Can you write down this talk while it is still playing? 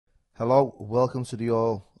Hello, welcome to the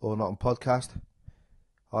All or Nothing podcast.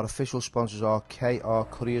 Our official sponsors are KR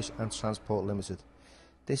Couriers and Transport Limited.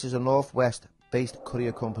 This is a Northwest based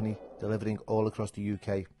courier company delivering all across the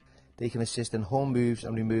UK. They can assist in home moves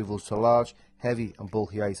and removals to large, heavy and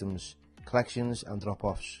bulky items, collections and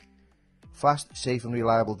drop-offs. Fast, safe and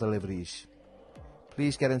reliable deliveries.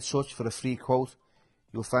 Please get in touch for a free quote.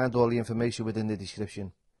 You'll find all the information within the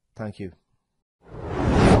description. Thank you.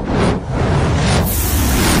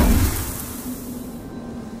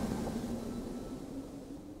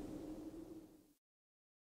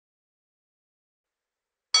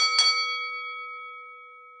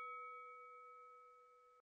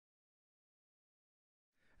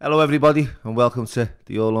 Hello everybody and welcome to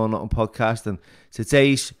the All or Nothing podcast, and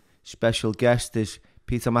today's special guest is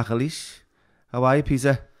Peter McAleese. How are you,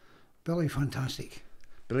 Peter? Billy, fantastic.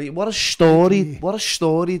 Billy, what a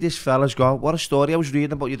story this fella's got. What a story. I was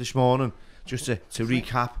reading about you this morning, just to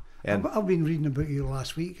recap. I've been reading about you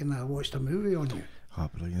last week and I watched a movie on you. Oh,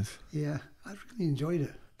 brilliant. Yeah, I really enjoyed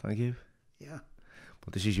it. Thank you. Yeah.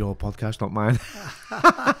 But this is your podcast, not mine.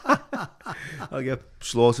 I'll get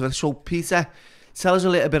slaughtered. So, Peter, tell us a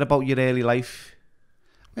little bit about your early life.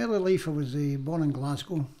 My early life, I was born in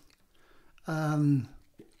Glasgow.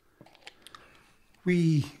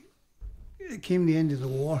 It came the end of the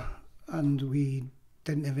war and we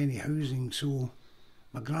didn't have any housing, so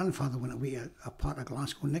my grandfather went away to a part of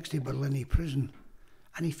Glasgow next to Berlin prison,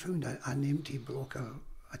 and he found an empty block,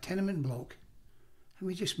 a tenement block, and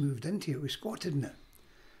we just moved into it. We squatted in it,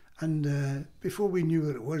 and before we knew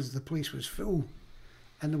what it was, the place was full,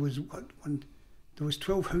 and there was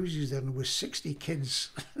 12 houses there, and there was 60 kids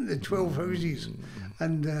in the 12 houses,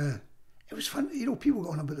 and it was fun. You know, people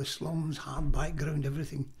got on about the slums, hard background,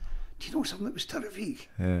 everything. Do you know something that was terrific?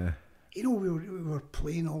 Yeah. You know, we were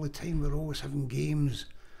playing all the time. We were always having games.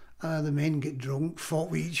 The men get drunk, fought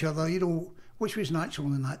with each other, you know, which was natural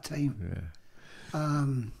in that time.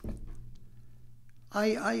 Yeah.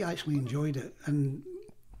 I actually enjoyed it, and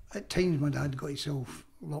at times my dad got himself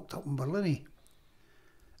locked up in Berlin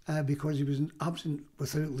because he was absent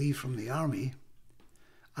without leave from the army,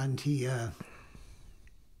 and they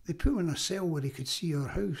put him in a cell where he could see our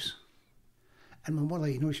house. And my mother,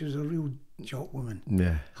 you know, she was a real jock woman.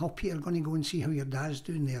 Yeah. How, Peter, going to go and see how your dad's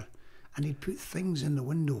doing there? And he'd put things in the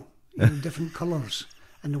window, you know, different colours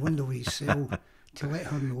in the window of his cell to let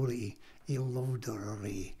her know that he loved her, or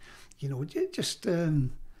you know, just, or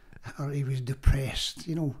he was depressed,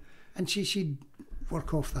 you know. And she'd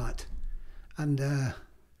work off that. And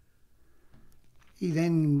he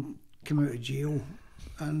then came out of jail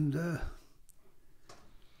and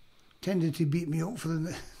tended to beat me up for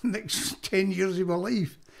the next 10 years of my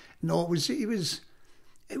life. No, he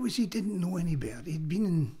didn't know any better. He'd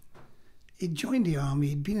joined the army,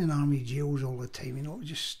 he'd been in army jails all the time, you know,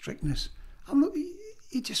 just strictness.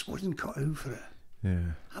 He just wasn't cut out for it.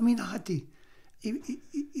 Yeah. I mean,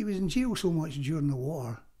 he was in jail so much during the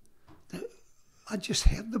war that I just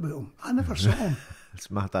heard about him. I never saw him. It's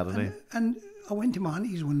mad, that, isn't it? And I went to my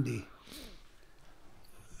auntie's one day,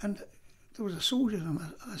 and there was a soldier, and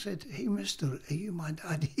I said, "Hey, mister, are you my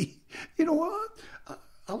daddy?" You know what?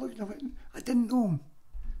 I looked at him, I didn't know him.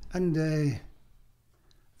 And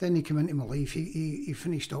then he came into my life. He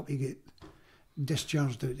finished up, he got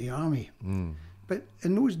discharged out of the army. But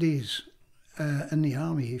in those days, in the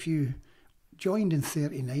army, if you joined in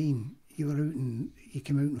 39, you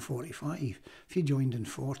came out in 45. If you joined in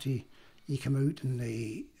 40, you came out in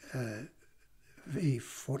the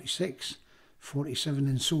 46. 47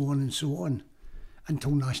 and so on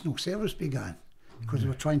until national service began, because we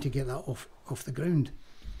were trying to get that off the ground.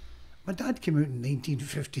 My dad came out in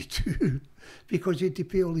 1952 because he had to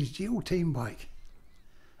pay all his jail time back,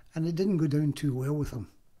 and it didn't go down too well with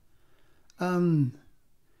him. You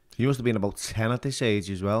must have been about 10 at this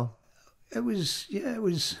age as well. It was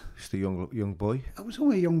just a young boy. I was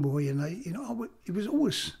only a young boy, and he was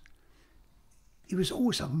always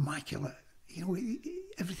immaculate. You know,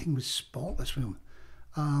 everything was spotless with him.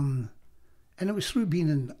 And it was through being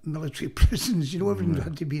in military prisons, you know, everything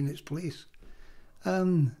had to be in its place.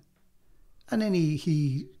 And then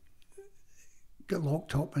he got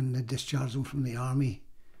locked up and they discharged him from the army.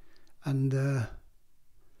 And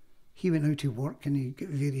he went out to work and he got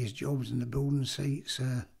various jobs in the building sites.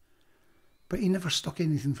 But he never stuck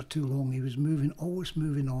anything for too long. He was always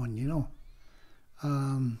moving on, you know.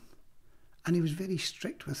 And he was very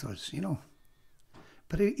strict with us, you know.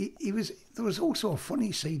 But there was also a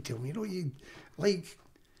funny side to him, you know.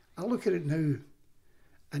 I look at it now,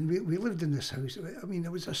 and we lived in this house. I mean,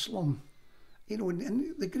 it was a slum, you know.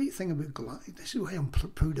 And the great thing about Glasgow, this is why I'm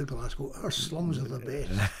proud of Glasgow. Our slums are the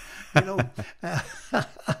best, you know.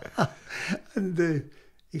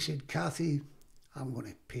 he said, Kathy, I'm going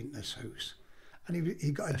to paint this house. And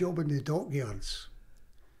he got a job in the dockyards.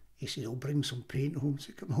 He said, I'll bring some paint home. So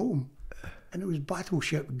he come home, and it was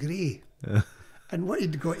battleship grey. And what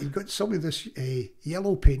he'd got some of this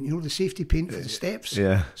yellow paint, the safety paint for the steps,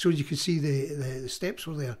 so you could see the steps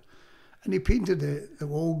were there. And he painted the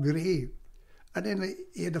wall grey. And then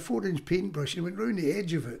he had a 4-inch paintbrush, and he went round the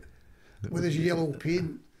edge of it with his yellow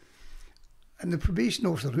paint. And the probation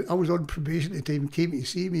officer, I was on probation at the time, came to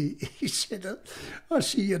see me. He said, I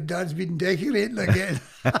see your dad's been decorating again.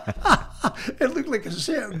 It looked like a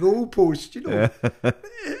set of goalposts,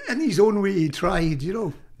 In his own way he tried, Yeah.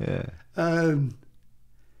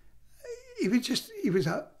 He was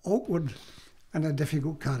an awkward and a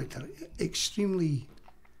difficult character. Extremely,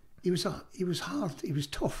 he was hard, he was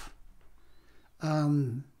tough.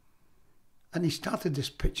 And he started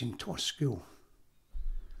this pitch and toss school.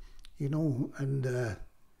 And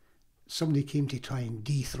somebody came to try and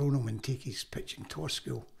dethrone him and take his pitch and toss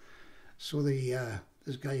school. So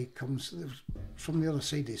this guy comes from the other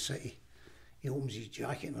side of the city. He opens his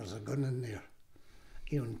jacket and there's a gun in there.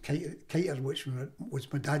 And Kiter, which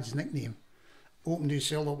was my dad's nickname, opened his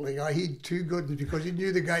cell up like that. He had 2 guns because he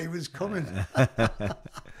knew the guy was coming.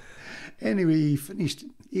 Anyway,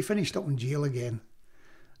 he finished up in jail again.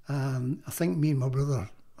 I think me and my brother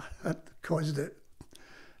had caused it.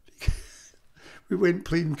 We went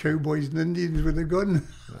playing cowboys and Indians with a gun.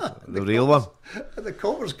 The real one? And the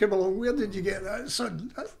coppers came along, where did you get that,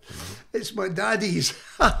 son? It's my daddy's.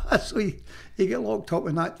 So he got locked up,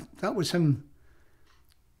 and that was him.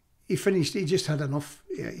 He finished, he just had enough.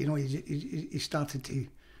 He started to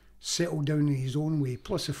settle down in his own way.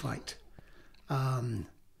 Plus the fact,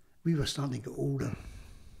 we were starting to get older.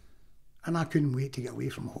 And I couldn't wait to get away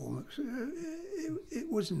from home.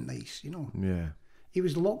 It wasn't nice, Yeah. He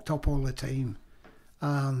was locked up all the time.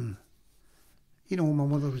 My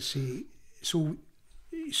mother would say, so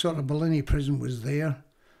sort of Ballini prison was there.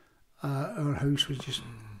 Our house was just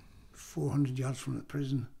 400 yards from the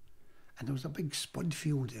prison. And there was a big spud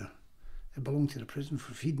field there. It belonged to the prison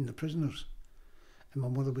for feeding the prisoners. And my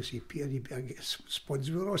mother would say, Peter, you better get some spuds,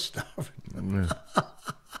 we're all starving.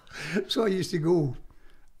 So I used to go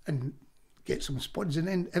and get some spuds, and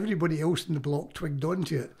then everybody else in the block twigged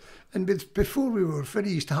onto it. And before we were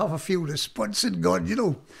finished, half a field of spuds had gone,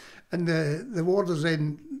 and the warders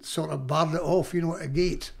then sort of barred it off, at a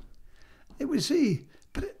gate. It was when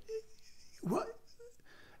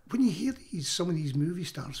you hear some of these movie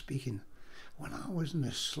stars speaking, when I was in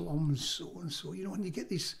the slums, so and so, and you get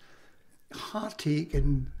this heartache,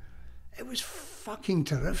 and it was fucking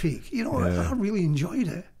terrific. I really enjoyed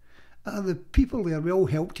it. The people there, we all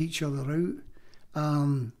helped each other out.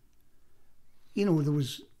 It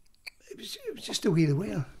was just the way they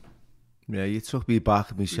were. Yeah, you took me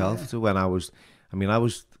back myself to when I was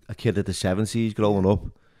a kid at the 70s growing up.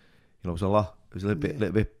 It was a lot. It was a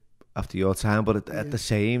little bit after your time, but at the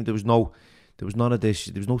same, there was none of this.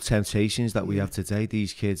 There was no temptations that we have today.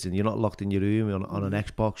 These kids, and you're not locked in your room on an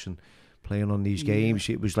Xbox and playing on these games.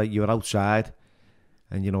 It was like you were outside.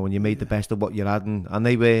 And when you made the best of what you had, and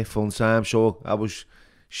they were fun times. So I was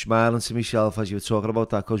smiling to myself as you were talking about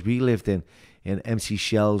that, because we lived in empty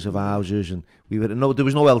shells of houses, and there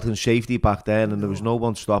was no health and safety back then, and there was no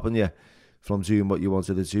one stopping you from doing what you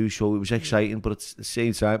wanted to do. So it was exciting, but at the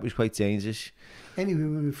same time, it was quite dangerous. Anyway,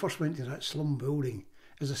 when we first went to that slum building,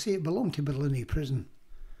 as I say, it belonged to Ballini prison,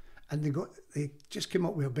 and they just came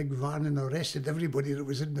up with a big van and arrested everybody that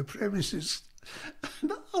was in the premises.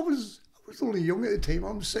 And I was only young at the time.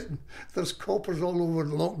 I'm sitting, there's coppers all over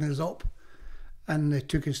locking us up, and they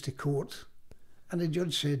took us to court, and the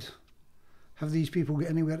judge said, have these people got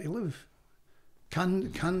anywhere to live?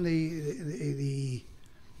 Can the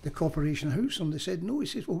corporation house them? They said no. He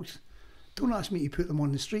says, well, don't ask me to put them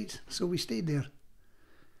on the street. So we stayed there.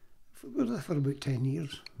 We were there for about 10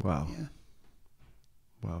 years. Wow. Yeah.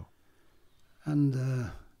 Wow. And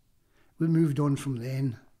we moved on from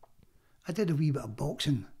then. I did a wee bit of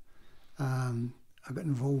boxing. I got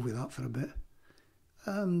involved with that for a bit.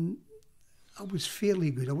 I was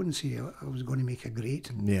fairly good. I wouldn't say I was going to make a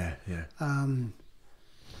great. Yeah. And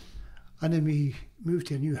then we moved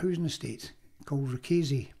to a new housing estate called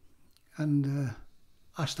Ricchese, and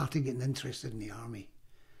I started getting interested in the army.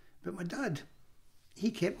 But my dad,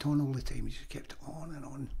 he kept on all the time. He just kept on and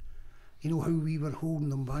on. How we were holding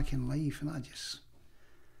them back in life, and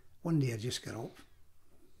one day I just got up,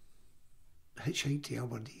 hitchhiked to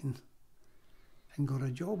Aberdeen, and got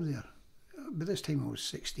a job there. By this time I was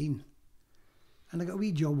 16, and I got a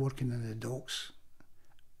wee job working in the docks,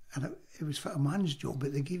 and it was for a man's job,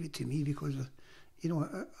 but they gave it to me because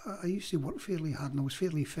I used to work fairly hard and I was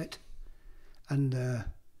fairly fit, And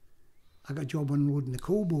I got a job unloading the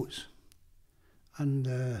coal boats. And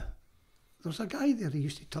there was a guy there who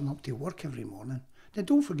used to turn up to work every morning. Now,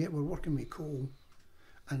 don't forget, we're working with coal.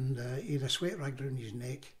 And he had a sweat rag around his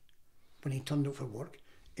neck when he turned up for work.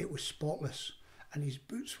 It was spotless. And his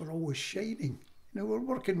boots were always shining. You know, we're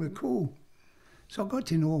working with coal. So I got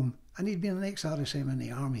to know him. And he'd been an ex-RSM in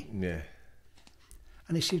the army. Yeah.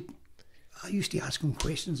 And he said, I used to ask him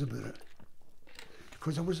questions about it.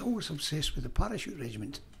 Because I was always obsessed with the parachute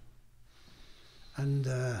regiment. And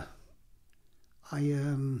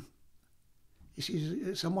he says,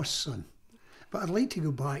 it's a must, son. But I'd like to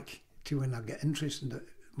go back to when I got interested in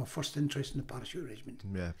my first interest in the parachute regiment.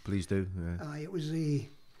 Yeah, please do. Yeah. It was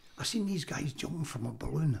I seen these guys jumping from a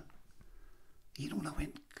balloon. You know, and I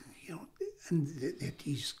went, you know, and they had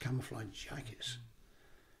these camouflage jackets.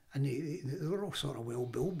 And they were all sort of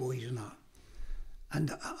well-built boys and that.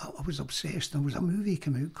 And I was obsessed. There was a movie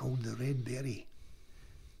came out called The Red Berry.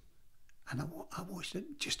 And I watched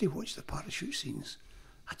it just to watch the parachute scenes.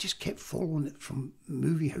 I just kept following it from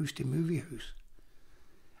movie house to movie house.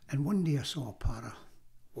 And one day I saw a para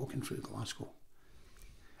walking through Glasgow.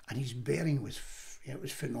 And his bearing was, it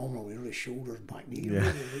was phenomenal. You know, his shoulders back, he really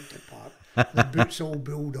looked apart. The boots all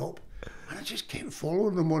built up. And I just kept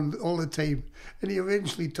following them all the time. And he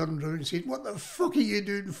eventually turned around and said, what the fuck are you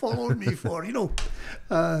doing following me for, you know?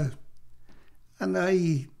 And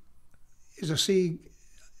I, as I say,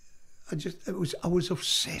 I was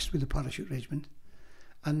obsessed with the parachute regiment.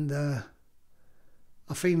 And I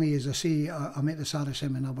finally, as I say, I met this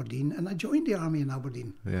RSM in Aberdeen, and I joined the army in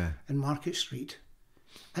Aberdeen, in Market Street.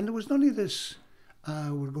 And there was none of this,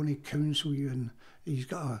 we're going to counsel you, and he's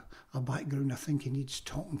got a background I think he needs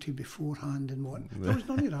talking to beforehand and what. There was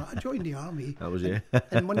none of that. I joined the army. That was it.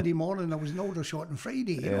 And Monday morning I was an order shot on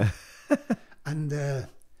Friday, you know. And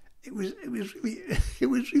it was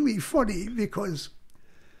really funny because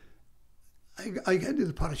I got into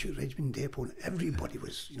the parachute regiment depot and everybody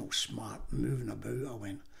was, you know, smart, moving about. I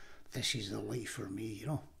went, this is the life for me, you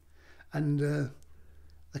know. And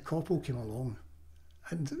the corporal came along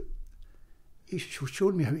and he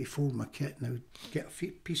showed me how to fold my kit. Now, get a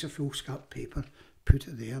piece of foolscap paper, put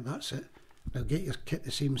it there, that's it. Now get your kit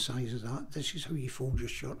the same size as that. This is how you fold your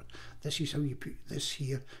shirt. This is how you put this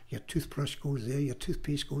here. Your toothbrush goes there, your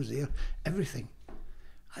toothpaste goes there, everything.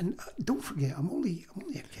 And don't forget, I'm only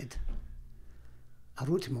a kid. I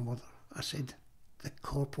wrote to my mother, I said, the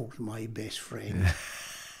corporal's my best friend.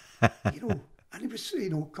 You know, and he was, you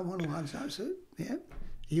know, come on lads, that's it, yeah. Are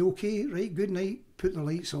you okay? Right, good night, put the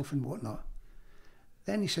lights off and whatnot.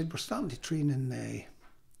 Then he said, we're starting to train in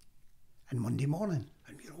Monday morning.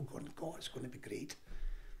 And we're all going, God, it's going to be great.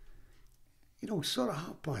 You know, sort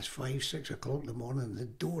of 5:30, 6 o'clock in the morning, the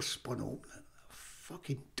door spun open and a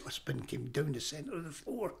fucking dustbin came down the centre of the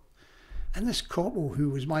floor. And this corporal, who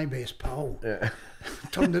was my best pal,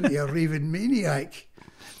 turned into a raving maniac.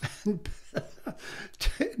 And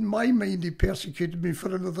in my mind, he persecuted me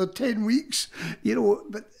for another 10 weeks, you know.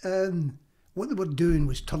 But what they were doing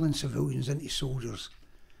was turning civilians into soldiers.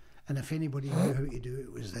 And if anybody knew how to do it,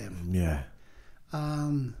 it was them. Yeah.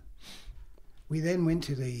 We then went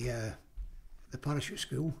to the parachute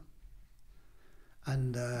school.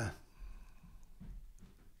 And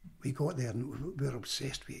we got there and we were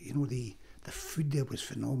obsessed with it. You know, the food there was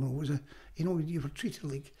phenomenal. It was you know, you were treated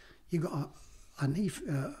like you got a knife,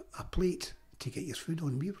 a plate to get your food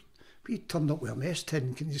on. We turned up with a mess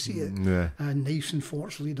tin, can you see it? Yeah. And knives and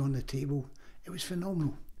forks laid on the table. It was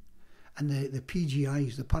phenomenal. And the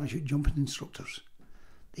PGIs, the parachute jumping instructors,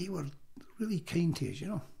 they were really kind to us, you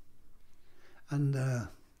know. And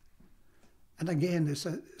again, it's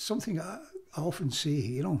something I often say,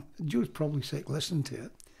 you know, Joe's probably sick listening to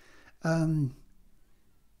it.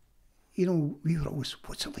 You know, we were always,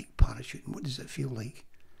 what's it like parachuting? What does it feel like?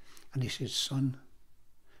 And he says, son,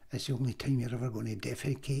 it's the only time you're ever going to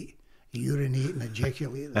defecate, urinate and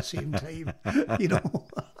ejaculate at the same time, you know.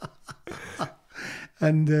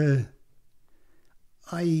 And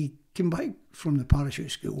I came back from the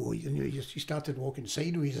parachute school, you know, you started walking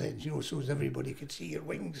sideways then, you know, so as everybody could see your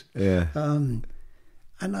wings. Yeah. And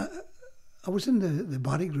I was in the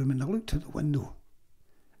barrack room and I looked out the window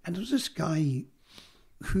and there was this guy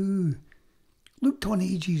who looked on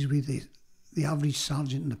ages with the average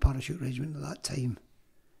sergeant in the parachute regiment at that time,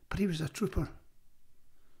 but he was a trooper.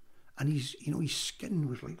 And his skin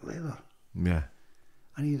was like leather. Yeah.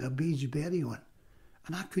 And he had a beige beret on.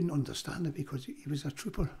 And I couldn't understand it because he was a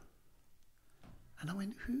trooper. And I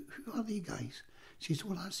went, who are they guys? She said,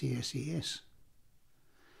 well, that's the SAS.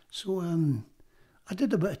 So I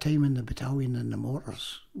did a bit of time in the battalion and the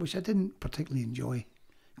mortars, which I didn't particularly enjoy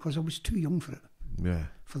because I was too young for it. Yeah.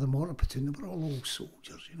 For the mortar platoon, they were all old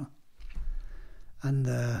soldiers, you know. And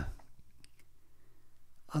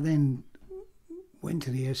I then went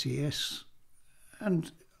to the SAS,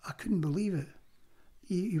 and I couldn't believe it.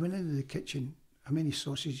 You went into the kitchen, how many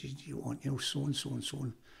sausages do you want? You know, so and so and so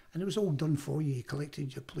on. And it was all done for you. You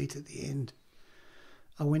collected your plate at the end.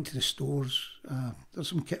 I went to the stores. There's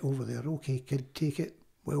some kit over there. Okay, kid, take it.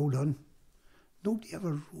 Well done. Nobody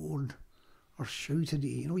ever roared or shouted at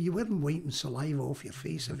you. You know, you weren't wiping saliva off your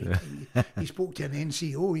face every time you spoke to an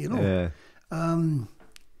NCO, you know. Yeah.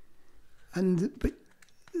 But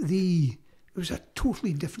it was a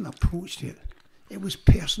totally different approach to it. It was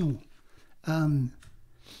personal.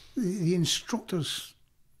 The instructors,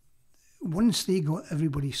 once they got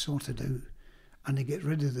everybody sorted out and they get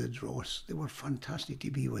rid of the dross, they were fantastic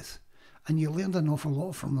to be with. And you learned an awful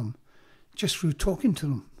lot from them just through talking to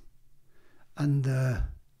them. And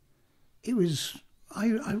it was, I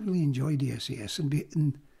really enjoyed the SAS.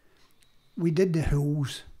 And we did the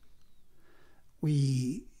hills.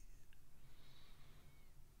 We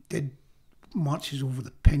did marches over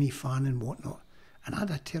the penny fan and whatnot. And I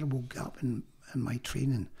had a terrible gap in my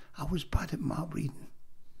training. I was bad at map reading.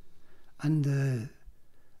 And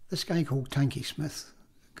this guy called Tanky Smith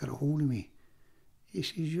got a hold of me. He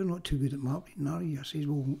says, "You're not too good at map reading, are you?" I says,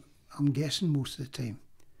 "Well, I'm guessing most of the time."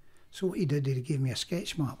 So what he did, he gave me a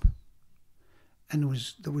sketch map. And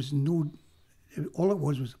there was no, all it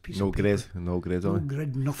was a piece of paper. No grid No on it.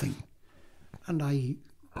 grid, nothing. And I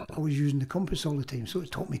was using the compass all the time, so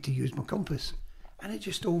it taught me to use my compass. And it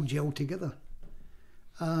just all gelled together.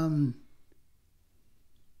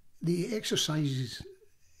 The exercises,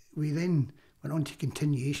 we then went on to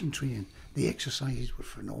continuation training. The exercises were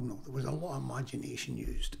phenomenal. There was a lot of imagination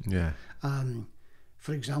used. Yeah.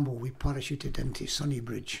 For example, we parachuted into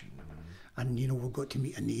Sunnybridge, and you know we got to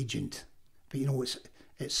meet an agent. But you know it's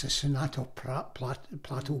a Sonata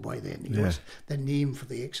Plateau by then. You know, it's the name for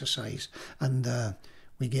the exercise. And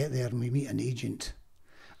we get there and we meet an agent,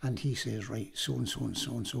 and he says, "Right, so and so and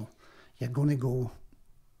so and so, you're going to go,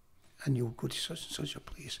 and you'll go to such and such a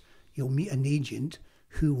place. You'll meet an agent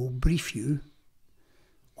who will brief you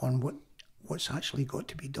on what's actually got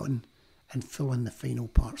to be done and fill in the final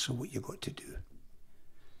parts of what you've got to do.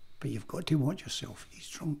 But you've got to watch yourself. He's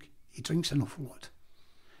drunk. He drinks an awful lot."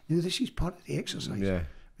 Now, this is part of the exercise. Yeah.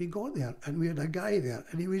 We got there and we had a guy there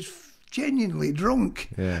and he was genuinely drunk.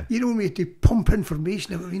 Yeah. You know, we had to pump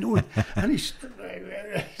information out of him, you know, and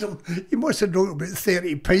he must have drunk about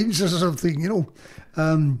 30 pints or something, you know.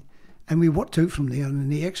 And we worked out from there,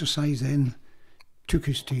 and the exercise then took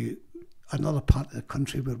us to another part of the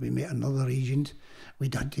country where we met another agent. We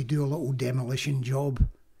had to do a little demolition job,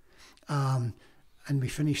 and we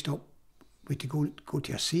finished up. We had to go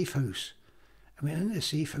to a safe house. I went into the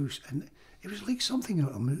safe house, and it was like something out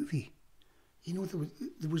of a movie. You know,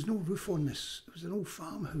 there was no roof on this. It was an old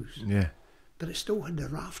farmhouse. Yeah. But it still had the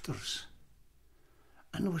rafters.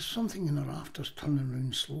 And there was something in the rafters turning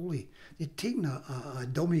around slowly. They'd taken a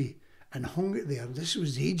dummy and hung it there. This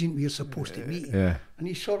was the agent we were supposed to meet. Yeah. And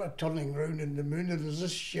he's sort of turning round in the moon, and there's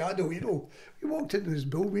this shadow, you know. We walked into this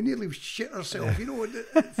building, we nearly shit ourselves, you know,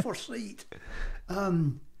 at first sight.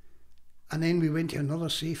 And then we went to another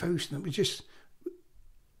safe house, and it was just...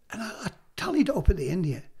 And I tallied it up at the end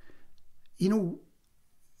of it. You know,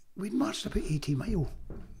 we'd marched about 80 mile.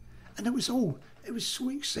 And it was so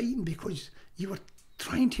exciting because you were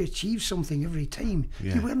trying to achieve something every time.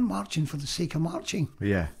 Yeah. You weren't marching for the sake of marching.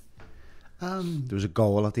 Yeah. There was a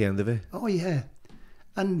goal at the end of it. Oh, yeah.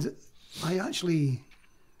 And I actually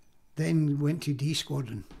then went to D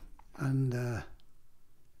Squadron, and a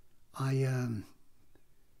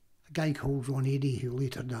guy called Ron Eddy, who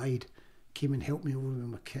later died, came and helped me over with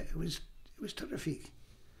my kit. It was terrific.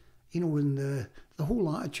 You know, and the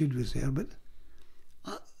whole attitude was there, but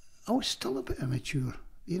I was still a bit immature.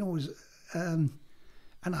 You know, and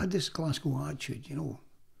I had this Glasgow attitude, you know.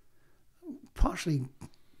 Partially,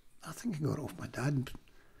 I think I got it off my dad,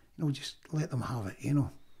 you know, just let them have it, you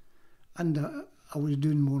know. And I was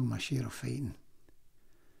doing more than my share of fighting.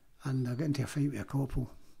 And I got into a fight with a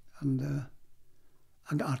corporal, and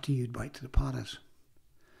I got RTU'd back to the Paras.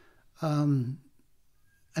 And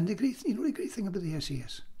the great thing about the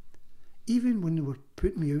SAS, even when they were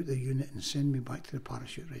putting me out the unit and sending me back to the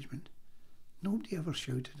parachute regiment, nobody ever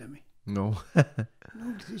shouted at me. No.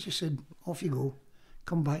 Nobody. They just said, "Off you go,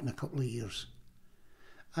 come back in a couple of years."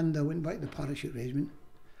 And I went back to the parachute regiment,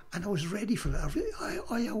 and I was ready for it.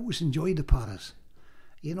 I always enjoyed the paras,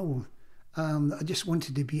 you know. I just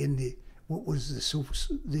wanted to be in the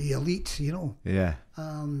elite, you know. Yeah.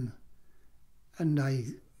 And I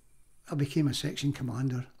became a section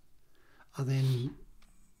commander. I then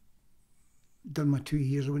done my 2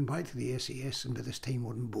 years, I went back to the SAS, and by this time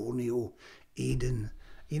we're in Borneo, Aden.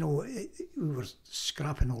 You know, we were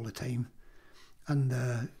scrapping all the time. And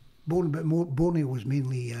Borneo was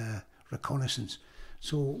mainly reconnaissance.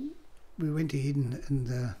 So we went to Aden,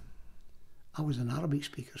 and I was an Arabic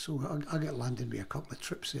speaker, so I got landed with a couple of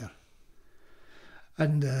trips there.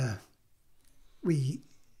 And we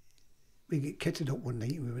get kitted up one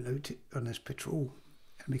night, and we went out on this patrol,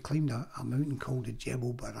 and we climbed a mountain called the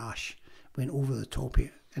Jebel Barash, went over the top of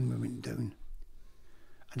it, and we went down.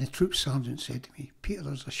 And the troop sergeant said to me, "Peter,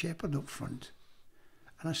 there's a shepherd up front."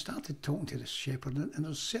 And I started talking to this shepherd, and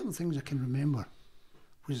there's certain things I can remember.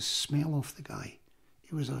 Was the smell of the guy.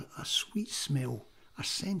 It was a sweet smell, a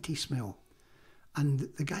scenty smell. And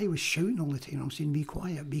the guy was shouting all the time. I'm saying, be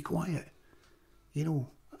quiet, you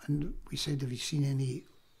know. And we said, have you seen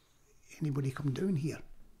anybody come down here?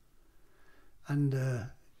 And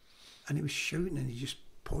he was shouting, and he just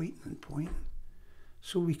pointing and pointing.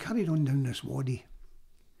 So we carried on down this wadi,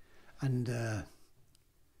 and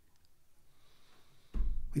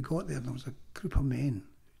we got there, and there was a group of men.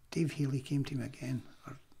 Dave Haley came to me again,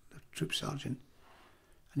 the troop sergeant,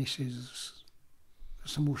 and he says,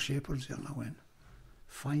 there's some more shepherds there. And I went,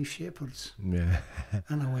 5 shepherds? Yeah.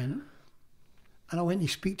 And I went to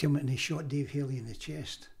speak to him, and he shot Dave Haley in the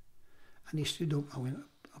chest. And he stood up, I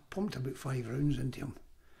pumped about 5 rounds into him,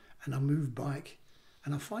 and I moved back,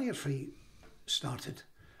 and a firefight started.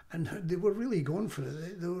 And they were really going for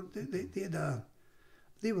it.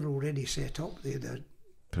 They were already set up. They had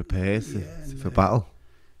prepared for battle.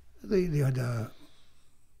 They had a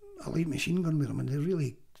light machine gun with them, and they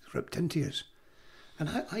really ripped into us. And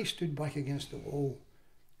I stood back against the wall,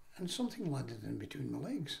 and something landed in between my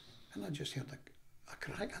legs, and I just heard a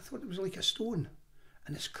crack. I thought it was like a stone,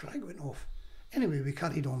 and this crack went off. Anyway, we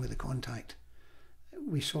carried on with the contact.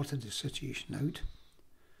 We sorted the situation out,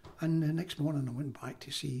 and the next morning I went back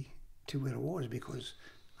to see to where I was, because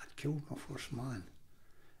I'd killed my first man.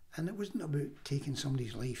 And it wasn't about taking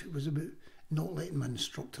somebody's life, it was about not letting my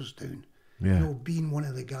instructors down. Yeah. You know, being one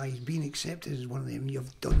of the guys, being accepted as one of them,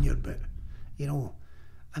 you've done your bit, you know.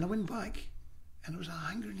 And I went back, and there was a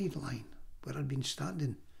hand grenade line where I'd been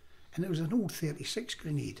standing, and it was an old 36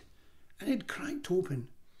 grenade, and it had cracked open,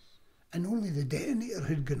 and only the detonator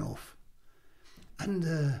had gone off.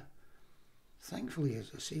 And thankfully,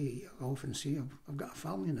 as I say, I often say, I've got a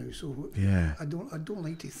family now, so yeah. I don't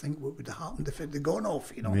like to think what would have happened if it had gone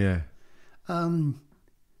off, you know. Yeah.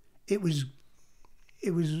 It was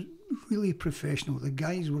really professional. The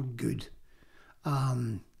guys were good,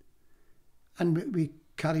 and we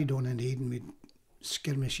carried on in Aden with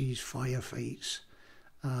skirmishes, firefights,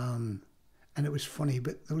 and it was funny.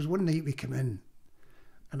 But there was one night we came in,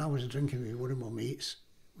 and I was drinking with one of my mates.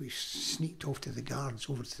 We sneaked off to the guards,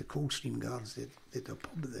 over to the Coldstream guards. They had a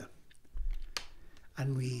pub there,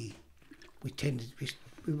 and we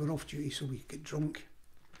were off duty, so we get drunk,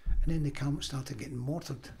 and then the camp started getting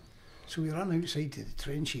mortared. So we ran outside to the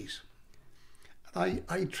trenches, and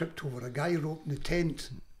I tripped over a guy rope in the tent,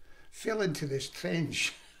 fell into this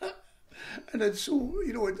trench, and I'd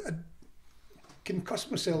I'd concussed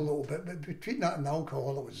myself a little bit, but between that and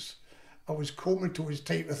alcohol, I was comatose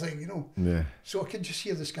type of thing, you know. Yeah. So I could just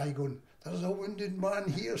hear this guy going, "There's a wounded man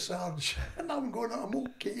here, Sarge," and I'm going, I'm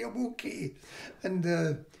okay.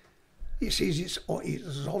 And he says,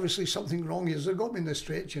 there's obviously something wrong. He says, they got me in the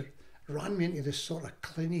stretcher, ran me into this sort of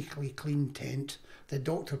clinically clean tent. The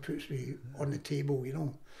doctor puts me on the table, you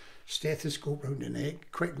know, stethoscope round the neck,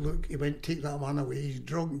 quick look, he went, "Take that man away, he's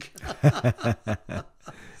drunk."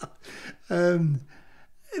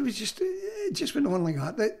 It just went on like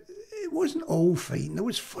that. It wasn't all fighting. There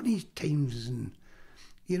was funny times, and,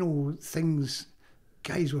 you know, things,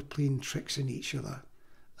 guys were playing tricks on each other.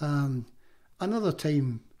 Another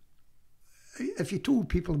time, if you told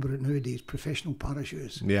people about it nowadays, professional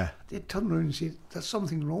parachutists, yeah, they'd turn around and say, there's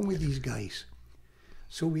something wrong with these guys.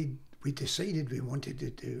 So we decided we wanted to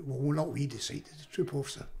do, well, not we decided, the troop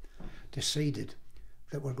officer decided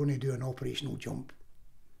that we're going to do an operational jump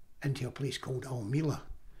into a place called Al-Mila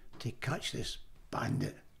to catch this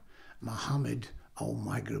bandit, Mohammed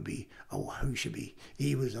Al-Maghribi Al-Hawshabi.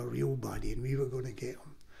 He was a real baddie, and we were going to get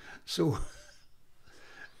him. So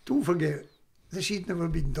don't forget, this had never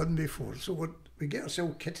been done before. So we get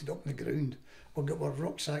ourselves kitted up on the ground. We've got our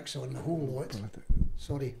rucksacks on, the whole lot.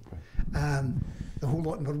 Sorry. The whole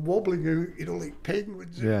lot, and we're wobbling out, you know, like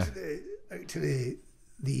penguins, yeah, out to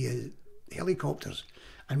the helicopters.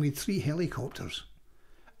 And we had 3 helicopters.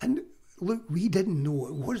 And look, we didn't know.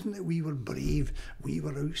 It wasn't that we were brave, we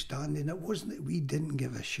were outstanding. It wasn't that we didn't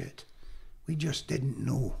give a shit. We just didn't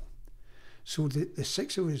know. So the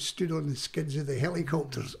six of us stood on the skids of the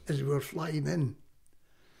helicopters as we were flying in.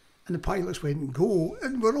 And the pilots went, go,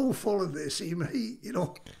 and we're all falling at the same height, you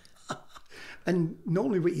know. And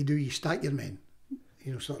normally what you do, you stack your men,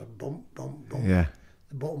 you know, sort of bump, bump, bump. Yeah.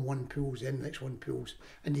 The bottom one pulls in, the next one pulls,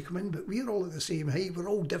 and you come in, but we're all at the same height, we're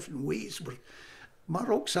all different weights. My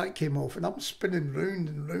rucksack came off, and I'm spinning round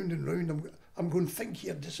and round and round. I'm going, think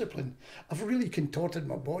your discipline. I've really contorted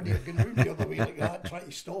my body. I've gone round the other way like that, trying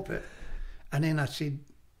to stop it. And then I said,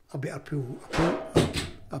 I better pull.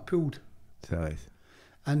 I pulled. Right.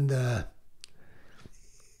 And I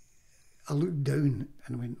looked down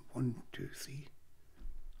and went, 1, 2, 3.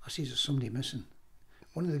 I says, there's somebody missing.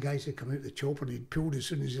 One of the guys had come out the chopper and he'd pulled as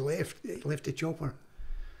soon as he left the chopper.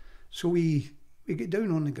 So we get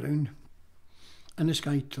down on the ground and this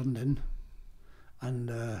guy turned in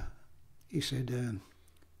and he said,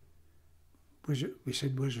 we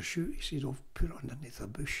said, where's the chute? He said, I've put it underneath a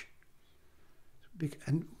bush.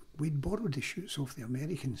 And we'd borrowed the chutes off the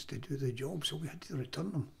Americans to do the job, so we had to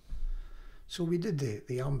return them. So we did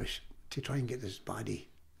the ambush to try and get this baddie,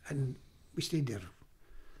 and we stayed there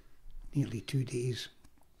nearly 2 days.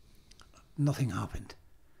 Nothing happened,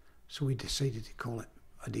 so we decided to call it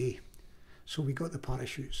a day. So we got the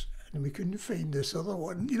parachutes, and we couldn't find this other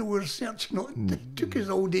one. You know, we were searching it. It took us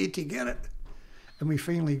all day to get it, and we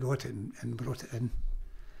finally got it and brought it in.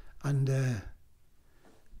 And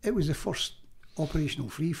it was the first operational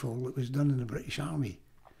freefall that was done in the British Army.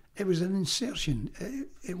 It was an insertion.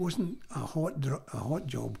 It wasn't a hot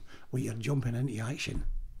job where you're jumping into action.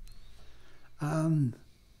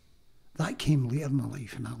 That came later in my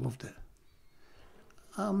life, and I loved it.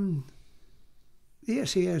 The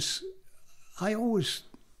SAS, I always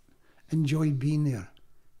enjoyed being there,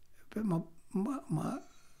 but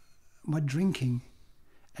my drinking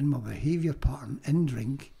and my behaviour pattern in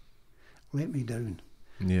drink let me down.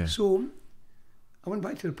 Yeah. So I went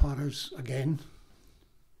back to the Paras again,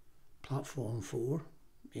 platform 4,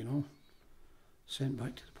 you know, sent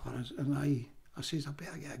back to the Paras, and I says, I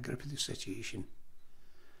better get a grip of the situation.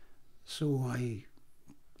 So I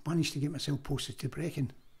managed to get myself posted to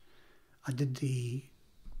Brecon. I did the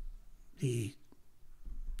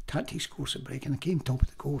tactics course at Brecon. I came top of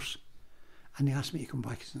the course, and they asked me to come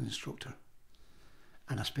back as an instructor.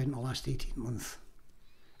 And I spent my last 18 months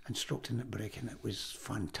instructing at Brecon. It was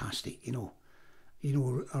fantastic, you know.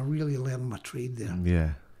 I really learned my trade there.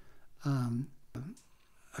 Yeah.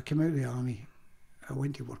 I came out of the army. I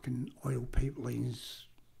went to work in oil pipelines,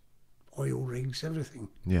 oil rigs, everything.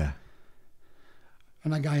 Yeah.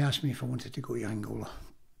 And a guy asked me if I wanted to go to Angola.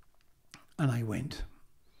 And I went.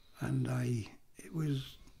 And it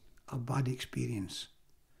was a bad experience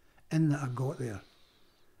in that I got there.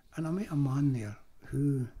 And I met a man there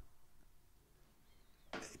who,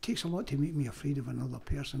 it takes a lot to make me afraid of another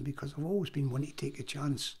person, because I've always been one to take a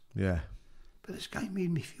chance. Yeah. But this guy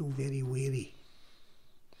made me feel very wary.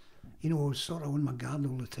 You know, I was sort of on my guard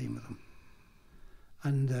all the time with him.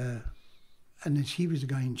 And then he was the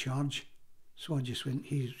guy in charge. So I just went,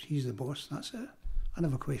 he's the boss, that's it. I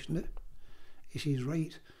never questioned it. He says,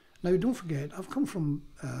 right. Now, don't forget, I've come from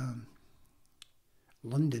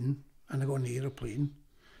London, and I got on the aeroplane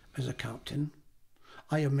as a captain.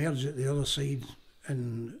 I emerged at the other side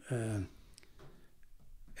in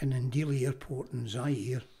Ndili Airport in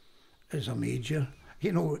Zaire as a major.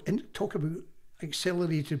 You know, and talk about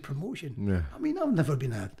accelerated promotion. Yeah. I mean, I've never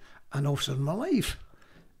been an officer in my life,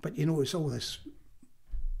 but you know, it's all this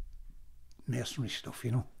mercenary stuff,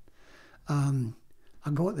 you know. I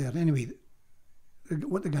got there anyway.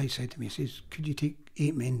 What the guy said to me, he says, could you take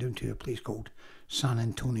 8 men down to a place called San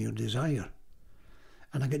Antonio de Zaire?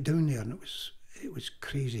 And I got down there, and it was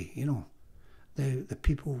crazy, you know. The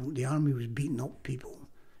people, the army was beating up people.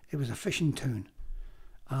 It was a fishing town.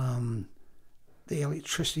 The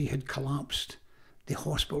electricity had collapsed. The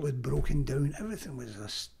hospital had broken down. Everything was a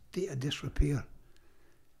state of disrepair.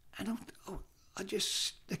 And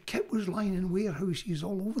the kit was lying in warehouses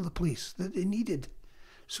all over the place that they needed.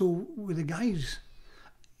 So with the guys,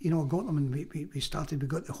 you know, I got them, and we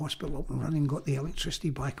got the hospital up and running, got the electricity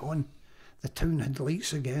back on. The town had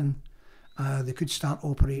lights again. They could start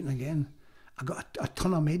operating again. I got a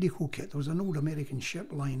ton of medical kit. There was an old American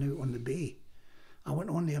ship lying out on the bay. I went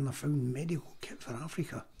on there and I found medical kit for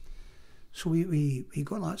Africa. So we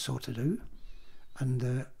got that sorted out,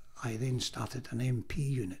 and I then started an MP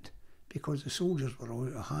unit because the soldiers were all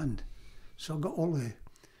out of hand. So I got all the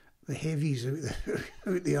heavies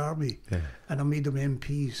out the army, yeah, and I made them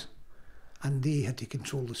MPs, and they had to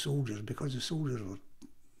control the soldiers because the soldiers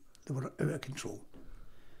were out of control.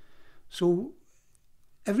 So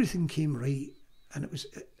everything came right, and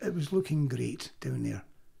it was looking great down there.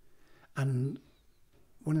 And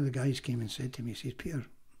one of the guys came and said to me, he says, Peter,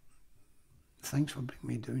 thanks for bringing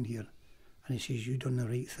me down here. And he says, you done the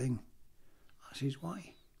right thing. I says,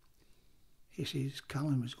 why? He says,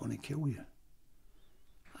 Callan was going to kill you.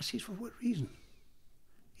 I says, for what reason?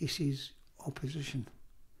 He says, opposition.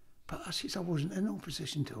 But I says, I wasn't in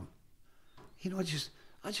opposition to him. You know, I just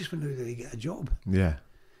went out there to get a job. Yeah.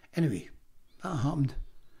 Anyway, that happened.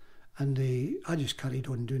 And I just carried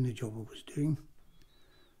on doing the job I was doing.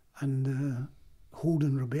 And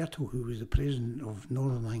Holden Roberto, who was the president of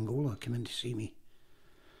Northern Angola, came in to see me.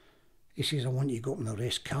 He says, I want you to go up and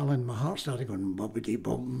arrest Callan. My heart started going bubbity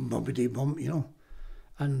bump, you know.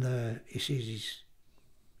 And he says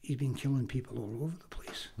he's been killing people all over the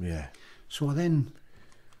place. Yeah. So I then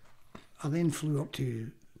flew up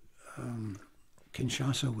to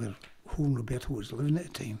Kinshasa, where Holden Roberto was living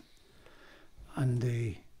at the time. And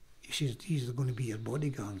he says, these are going to be your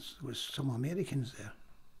bodyguards. There was some Americans there.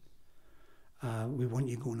 We want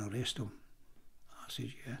you to go and arrest them. I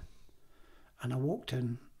said, yeah. And I walked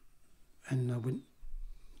in and I went,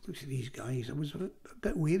 looked at these guys. I was a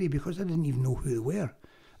bit wary because I didn't even know who they were.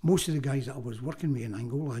 Most of the guys that I was working with in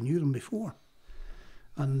Angola, I knew them before.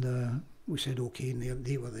 And we said, okay, and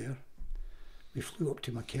they were there. We flew up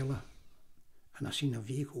to Makela and I seen a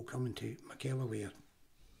vehicle coming to Makela with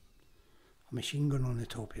a machine gun on the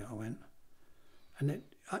top of it. I went, and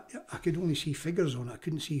I could only see figures on it. I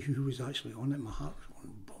couldn't see who was actually on it. My heart was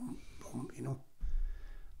going bum, bum, you know.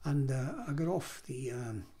 And I got off the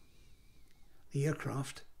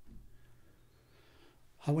aircraft.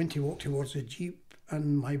 I went to walk towards the Jeep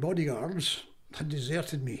and my bodyguards had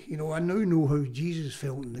deserted me. You know, I now know how Jesus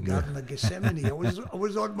felt in the Garden of Gethsemane. I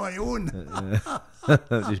was on my own.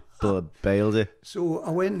 Just bailed you. So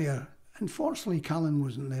I went there. Unfortunately, Callan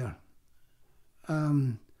wasn't there.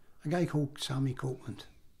 A guy called Sammy Copeland.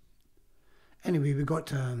 Anyway, we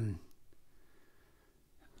got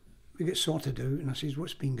sorted out, and I says,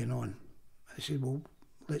 "What's been going on?" I said, "Well,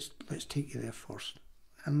 let's take you there first."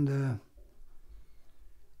 And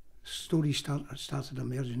stories started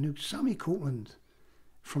emerging. Now, Sammy Copeland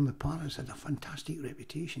from the Paris had a fantastic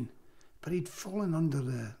reputation, but he'd fallen under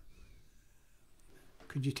the.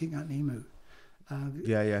 Could you take that name out?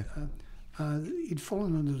 Yeah. He'd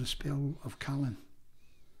fallen under the spell of Callan,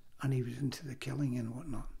 and he was into the killing and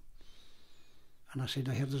whatnot. And I said,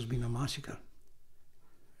 I heard there's been a massacre.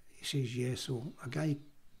 He says, yeah. So a guy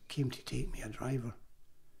came to take me, a driver,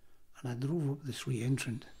 and I drove up this wee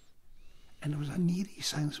entrance, and there was an eerie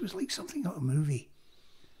silence. It was like something out of a movie.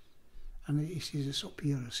 And he says, it's up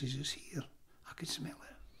here. I says, it's here. I could smell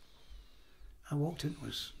it. I walked in,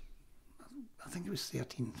 I think it was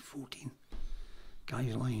 13, 14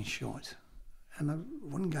 guys lying shot. And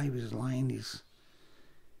one guy was lying, his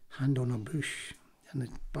hand on a bush, and the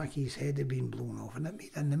back of his head had been blown off, and it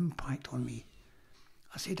made an impact on me.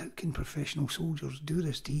 I said, how can professional soldiers do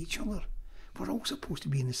this to each other? We're all supposed to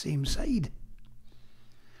be on the same side.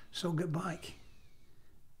 So I got back,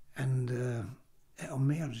 and it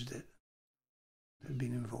emerged that I'd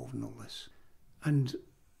been involved in all this. And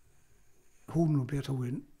Holden Roberto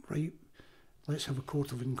went, right, let's have a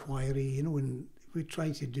court of inquiry, you know, and we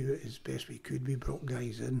tried to do it as best we could. We brought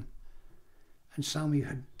guys in, and Sammy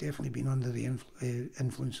had definitely been under the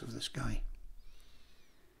influence of this guy.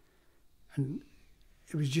 And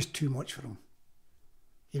it was just too much for him.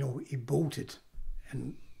 You know, he bolted,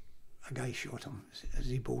 and a guy shot him as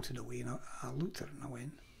he bolted away. And I looked at it and I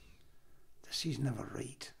went, this is never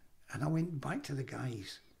right. And I went back to the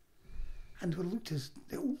guys, and they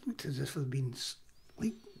all looked as if they'd been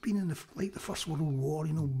in the First World War,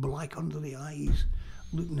 you know, black under the eyes,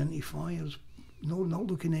 looking into fires, no, not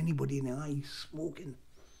looking anybody in the eyes, smoking.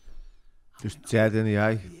 Just dead in the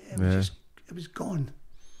eye. Yeah, it was gone.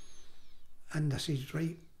 And I says,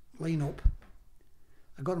 right, line up.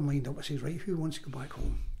 I got them lined up. I says, right, who wants to go back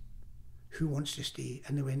home? Who wants to stay?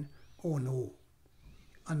 And they went, oh no,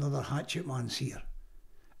 another hatchet man's here.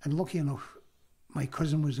 And lucky enough, my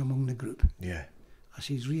cousin was among the group. Yeah. I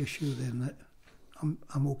says, reassure them that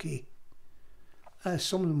I'm okay.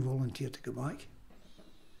 Some of them volunteered to go back.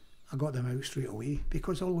 I got them out straight away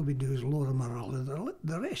because all we do is lower morale of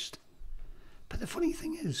the rest. But the funny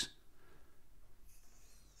thing is,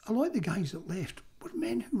 a lot of the guys that left were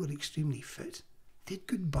men who were extremely fit. They had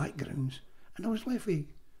good backgrounds. And I was left with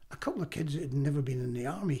a couple of kids that had never been in the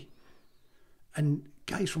army and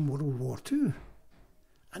guys from World War II.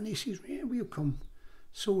 And they says, yeah, we'll come.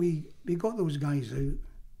 So we got those guys out,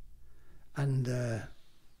 and I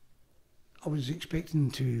was expecting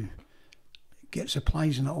to get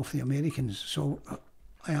supplies and that off the Americans. So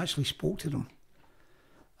I actually spoke to them.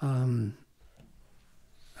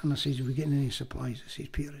 And I says, "Are we getting any supplies?" I says,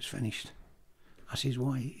 "Peter, it's finished." I says,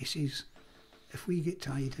 "Why?" He says, "If we get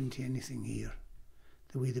tied into anything here,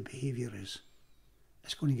 the way the behaviour is,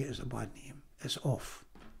 it's going to get us a bad name. It's off."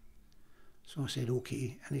 So I said,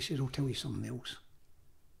 "Okay." And he said, "I'll tell you something else.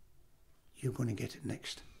 You're going to get it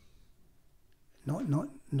next.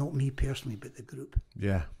 Not me personally, but the group."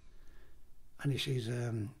 Yeah. And he says,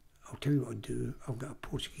 "I'll tell you what I'll do. I've got a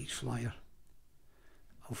Portuguese flyer.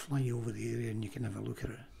 I'll fly you over the area and you can have a look at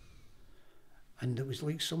it." And it was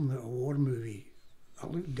like some little war movie. I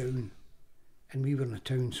looked down and we were in a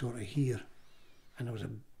town sort of here, and there was a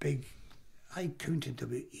big, I counted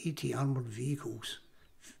about 80 armoured vehicles,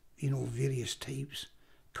 various types,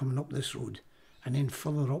 coming up this road. And then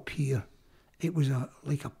further up here, it was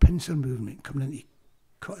like a pincer movement coming in to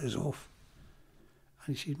cut us off.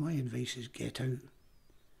 And he said, "My advice is get out."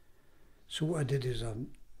 So what I did is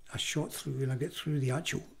I shot through, and I get through the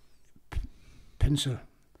actual pincer.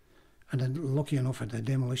 And then, lucky enough, I had a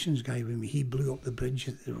demolitions guy with me. He blew up the bridge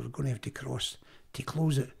that they were going to have to cross to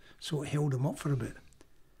close it, so it held them up for a bit.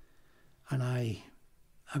 And I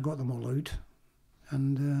got them all out,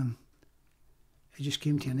 and it just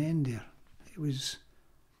came to an end there. It was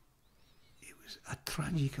a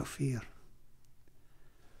tragic affair.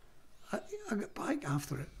 I got back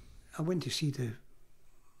after it. I went to see the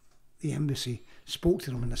embassy, spoke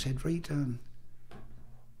to them, and I said, "Right,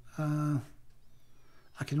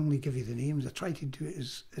 I can only give you the names." I tried to do it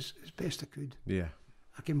as best I could. Yeah.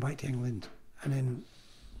 I came back to England, and then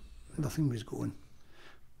nothing was going.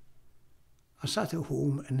 I sat at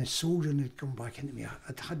home, and the soldier had come back into me.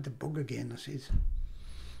 I'd had the bug again. I said,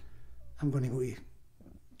 "I'm going to go to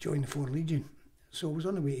join the Foreign Legion." So I was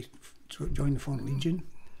on the way to join the Foreign Legion,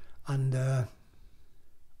 and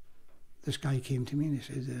this guy came to me and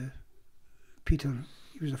he said, "Peter,"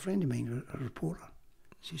 he was a friend of mine, a reporter.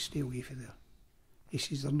 He says, "Stay away from there." He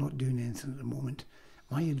says, "They're not doing anything at the moment.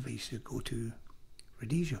 My advice is go to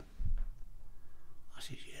Rhodesia." I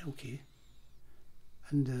says, "Yeah, okay."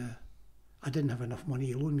 And I didn't have enough money.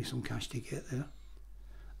 He loaned me some cash to get there.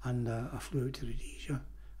 And I flew out to Rhodesia,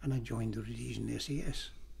 and I joined the Rhodesian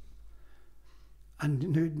SAS. And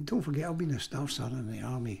now, don't forget, I've been a staff sergeant in the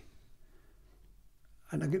army.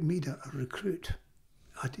 And I got made a recruit.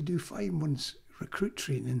 I had to do 5 months recruit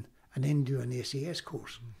training and then do an SAS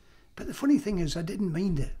course. But the funny thing is, I didn't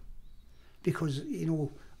mind it, because,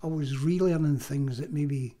 I was relearning things that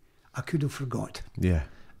maybe I could have forgot. Yeah.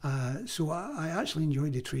 So I actually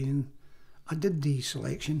enjoyed the training. I did the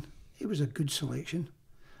selection. It was a good selection.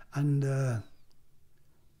 And I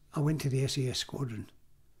went to the SAS squadron.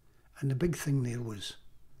 And the big thing there was,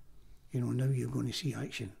 now you're going to see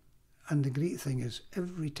action. And the great thing is,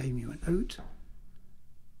 every time you went out,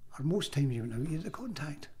 or most times you went out, you had a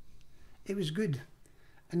contact. It was good.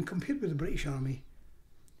 And compared with the British Army,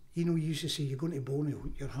 you used to say, you're going to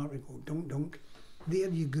Borneo, your heart would go dunk dunk. There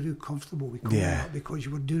you grew comfortable with combat because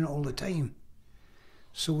you were doing it all the time.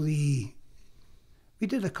 So we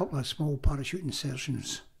did a couple of small parachute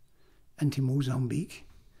insertions into Mozambique,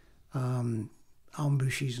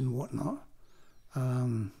 ambushes and whatnot.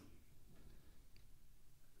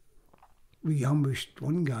 We ambushed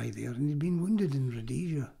one guy there, and he'd been wounded in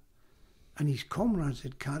Rhodesia, and his comrades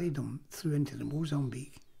had carried him through into the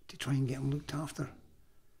Mozambique to try and get him looked after.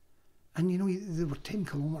 And they were 10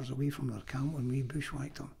 kilometres away from their camp when we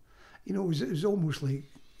bushwhacked them. It was almost like,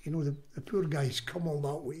 the poor guy's come all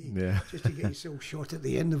that way just to get himself shot at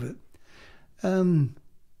the end of it.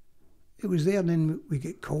 It was there, and then we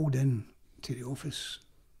get called in to the office,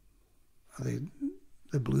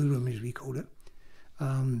 the blue room as we called it.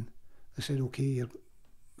 They said, "Okay,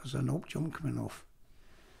 there's an op jump coming off."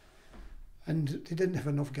 And they didn't have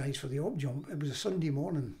enough guys for the op jump. It was a Sunday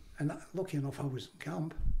morning, and lucky enough I was in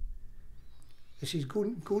camp. They says, go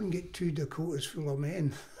and get 2 Dakotas full of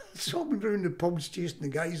men. So I've been round the pubs chasing the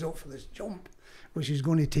guys off for this jump, which is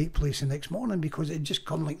going to take place the next morning, because it had just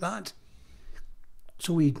come like that.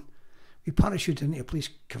 So we parachuted into a place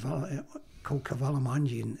called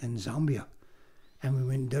Kavalamanji in Zambia, and we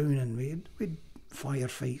went down, and we had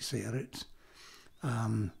firefights there.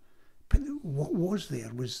 But what was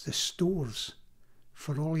there was the stores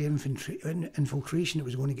for all the infiltration that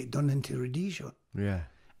was going to get done into Rhodesia. Yeah.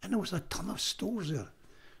 And there was a ton of stores there.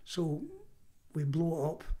 So we blow it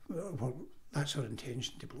up. Well, that's our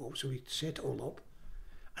intention, to blow up. So we set it all up.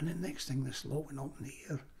 And the next thing, this lot went up in the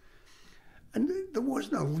air. And there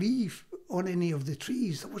wasn't a leaf on any of the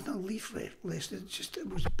trees. There wasn't a leaf left. It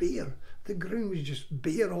was bare. The ground was just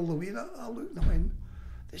bare all the way. I looked and I went,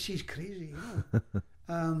 this is crazy,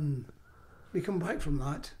 We come back from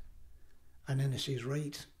that, and then it says,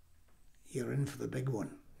 right, you're in for the big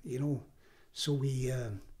one, So we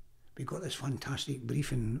we got this fantastic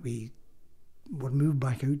briefing. We were moved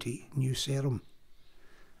back out to New Serum,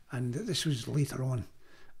 and this was later on,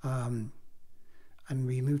 and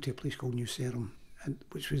we moved to a place called New Serum,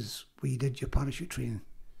 which was where you did your parachute training,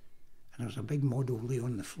 and there was a big model lay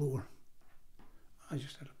on the floor. I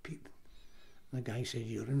just had a peep, and the guy said,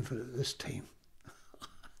 "You're in for it this time."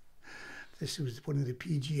 This was one of the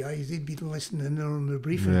PGIs, they'd been listening in on the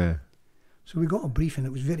briefing. Yeah. So we got a briefing,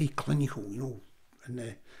 it was very clinical, you know, and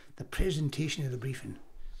the presentation of the briefing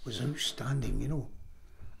was outstanding, you know.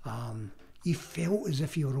 You felt as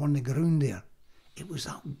if you were on the ground there. It was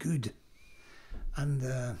that good. And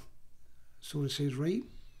so it says, right,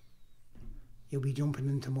 you'll be jumping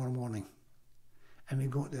in tomorrow morning. And we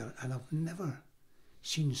got there, and I've never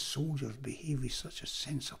seen soldiers behave with such a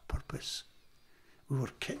sense of purpose. We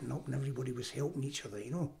were kitting up and everybody was helping each other,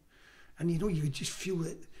 you know. And, you know, you could just feel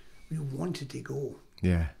that we wanted to go.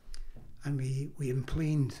 Yeah. And we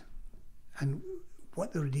emplaned. And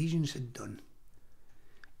what the Rhodesians had done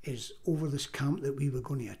is, over this camp that we were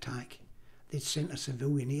going to attack, they'd sent a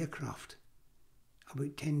civilian aircraft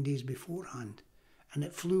about 10 days beforehand. And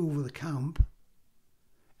it flew over the camp,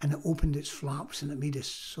 and it opened its flaps, and it made a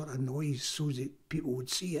sort of noise so that people would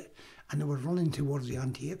see it. And they were running towards the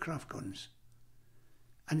anti-aircraft guns.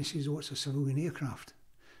 And he says, oh, it's a civilian aircraft.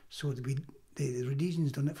 So the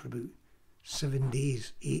Rhodesians done it for about 7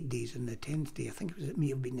 days, 8 days, and the 10th day, I think it may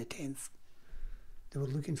have been the 10th, they were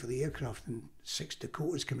looking for the aircraft, and 6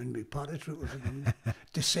 Dakotas came in with paratroopers and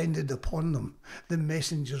descended upon them, the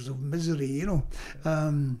messengers of misery, you know.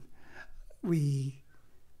 We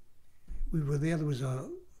were there was a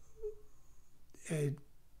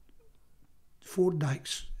 4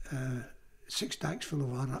 dikes, 6 dikes full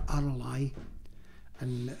of RLI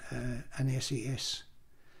and an SAS,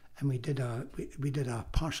 and we did a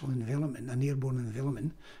partial envelopment, an airborne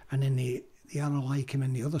envelopment, and then the RLI came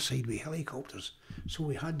in the other side with helicopters, so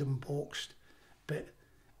we had them boxed, but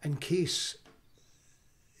in case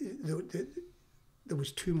there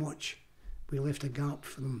was too much, we left a gap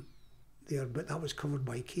for them there, but that was covered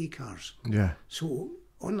by K cars. Yeah. So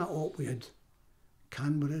on that op we had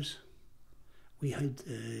Canberras, we had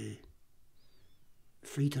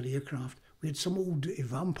freighter aircraft, we had some old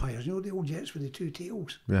vampires, you know, the old jets with the 2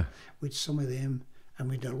 tails. Yeah. We had some of them, and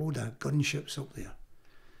we had a load of gunships up there.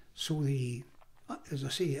 So as I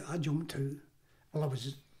say, I jumped out, well, I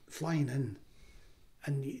was flying in,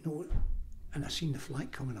 and you know, and I seen the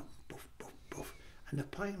flight coming up, buff, buff, buff, and the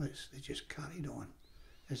pilots, they just carried on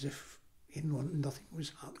as if, you know, nothing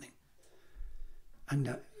was happening. And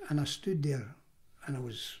I stood there, and I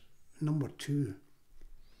was number 2,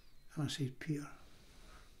 and I said, Peter,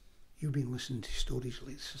 you've been listening to stories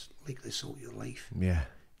like this all your life. Yeah.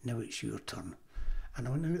 Now it's your turn. And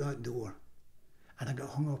I went out that door, and I got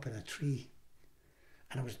hung up in a tree,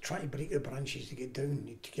 and I was trying to break the branches to get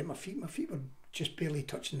down, to get my feet. My feet were just barely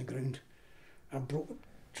touching the ground. I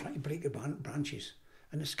tried to break the branches,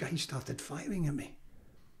 and this guy started firing at me.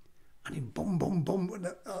 And he bum, bum, bum.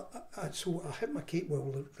 So I hit my cape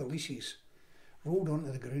well, the releases, rolled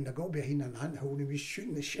onto the ground. I got behind an anthill, and he was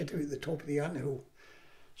shooting the shit out the top of the anthill.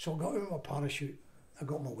 So I got out of my parachute, I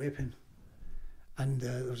got my weapon, and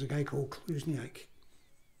there was a guy called Kluzniak,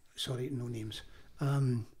 sorry, no names,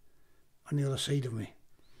 on the other side of me.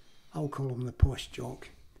 I'll call him the posh jock.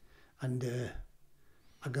 And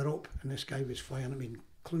I got up, and this guy was firing at me, and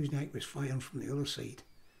Kluzniak was firing from the other side.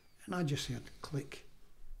 And I just heard click.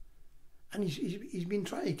 And he's been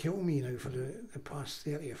trying to kill me now for the past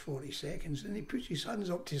 30 or 40 seconds, and he puts his hands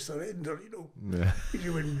up to surrender, you know. Yeah. He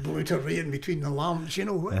went bluterating between the lamps, you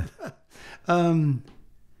know.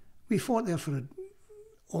 We fought there for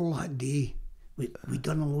all that day. We'd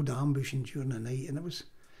done a load of ambushing during the night, and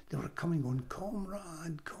they were coming on,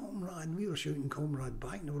 comrade, comrade, and we were shouting comrade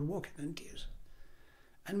back, and they were walking into us.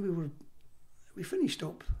 And we finished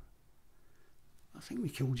up, I think we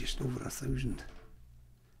killed just over 1,000.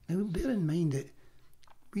 Now, bear in mind that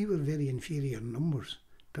we were very inferior in numbers,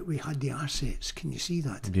 but we had the assets. Can you see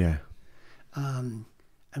that? Yeah. And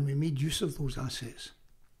we made use of those assets.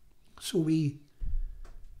 So we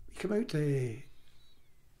came out the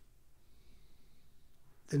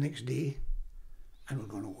next day, and we're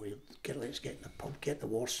going, oh, let's get in the pub, get the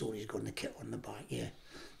war stories going, the kit on the back. Yeah,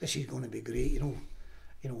 this is going to be great, you know.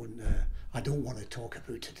 And I don't want to talk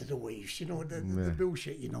about it to the wives, you know, the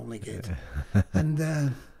bullshit you normally get. Yeah. And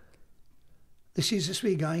they says, this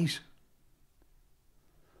way, guys,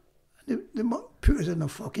 they put us in a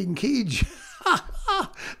fucking cage.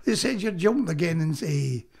 They said, you're jumping again, and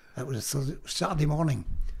say, that was a Saturday morning.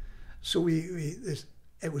 So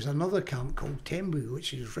it was another camp called Tembu,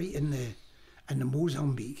 which is right in the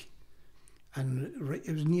Mozambique, and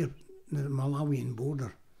it was near the Malawian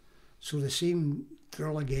border. So the same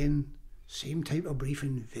drill again, same type of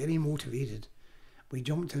briefing, very motivated. We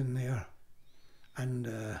jumped in there, and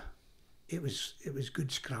it was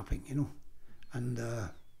good scrapping, you know, and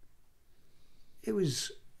it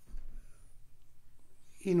was,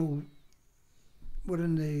 you know, we're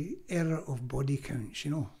in the era of body counts,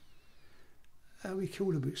 you know. We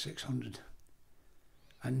killed about 600,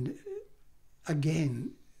 and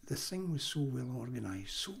again, the thing was so well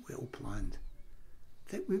organised, so well planned,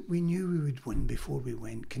 that we knew we would win before we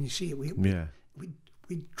went. Can you see it?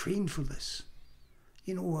 We trained for this.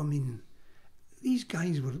 You know, I mean, these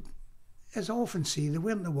guys were, as I often say, they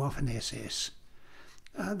weren't the Waffen SS.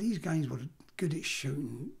 These guys were good at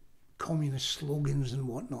shouting communist slogans and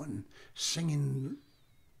whatnot, and singing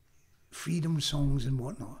freedom songs and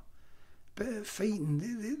whatnot. But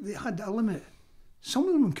fighting, they had a limit. Some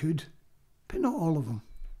of them could, but not all of them.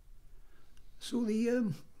 So we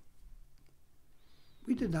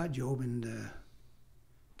did that job and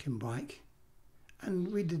came back,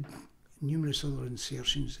 and we did numerous other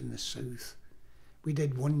insertions in the south. We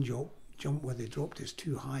did one jump where they dropped us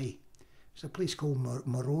too high. It's a place called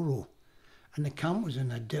Mororo, and the camp was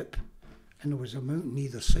in a dip, and there was a mountain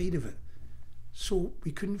either side of it. So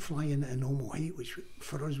we couldn't fly in at a normal height, which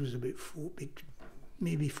for us was about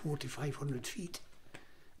maybe 4 to 500 feet.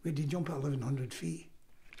 We had to jump at 1,100 feet.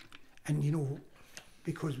 And, you know,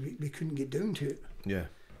 because we couldn't get down to it. Yeah.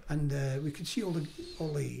 And we could see all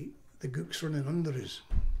the gooks running under us.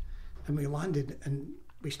 And we landed and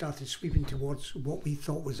we started sweeping towards what we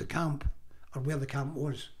thought was the camp, or where the camp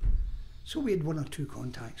was. So we had 1 or 2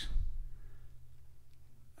 contacts.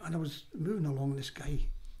 And I was moving along, this guy,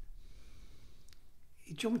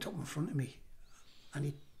 he jumped up in front of me and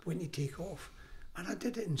he went to take off. And I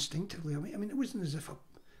did it instinctively. I mean, it wasn't as if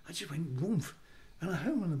I just went woof, and I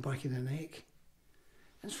hit him on the back of the neck.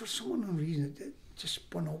 And for some unknown reason, it just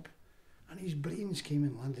spun up, and his brains came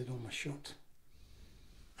and landed on my shirt.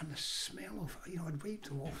 And the smell of it, you know, I'd wiped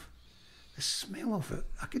him off. The smell of it,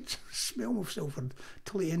 I could smell myself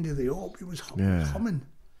until the end of the op. It was humming.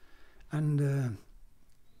 And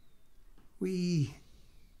we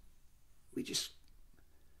just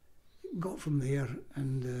got from there,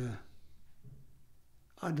 and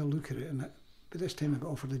I had a look at it, and by this time I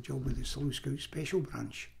got offered a job with the Salute Scout Special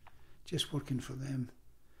Branch, just working for them.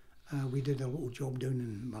 We did a little job down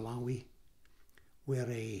in Malawi, where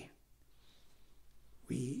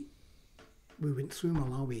we went through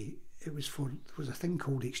Malawi. There was a thing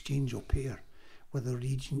called exchange au pair, where the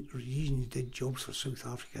regions did jobs for South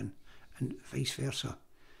Africa and vice versa.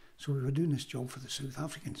 So we were doing this job for the South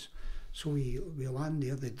Africans. So we landed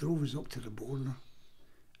there, they drove us up to the border,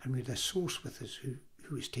 and we had a source with us who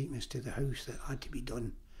was taking us to the house that had to be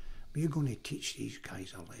done. We're going to teach these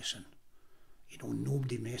guys a lesson. You know,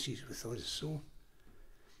 nobody messes with us. So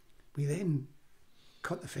we then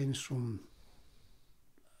cut the fence from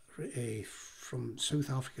South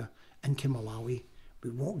Africa into Malawi. We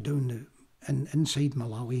walked down inside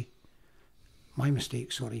Malawi. My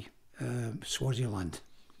mistake, sorry. Swaziland.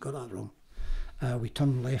 Got that wrong. We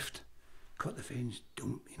turned left, cut the fence,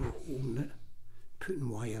 holding it, putting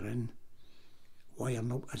wire in,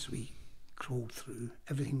 wiring up as we crawled through.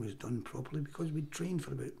 Everything was done properly because we'd trained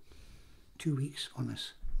for about 2 weeks on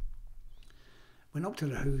this. Went up to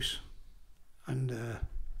the house, and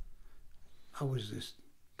I was this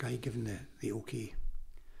guy giving the okay.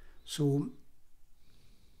 So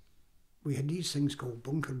we had these things called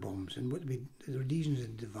bunker bombs, and the Rhodesians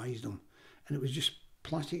had devised them, and it was just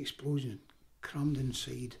plastic explosion crammed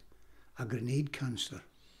inside a grenade canister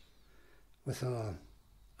with a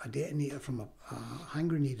detonator from a hand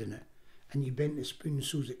grenade in it, and you bent the spoon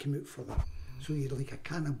so it came out further. So you had like a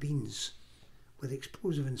can of beans with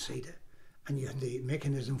explosive inside it, and you had the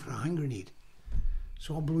mechanism for a hand grenade.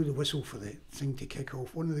 So I blew the whistle for the thing to kick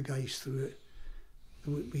off. One of the guys threw it.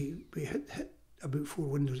 We hit about 4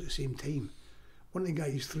 windows at the same time. One of the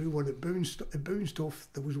guys threw one, it bounced off.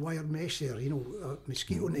 There was wire mesh there, you know,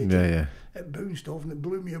 mosquito net. Yeah. It bounced off and it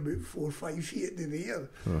blew me about 4 or 5 feet into the air.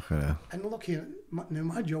 Okay. And lucky,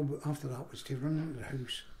 my job after that was to run into the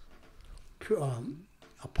house, put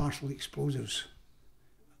a parcel of explosives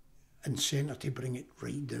in centre to bring it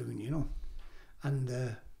right down, you know.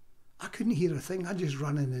 And I couldn't hear a thing. I just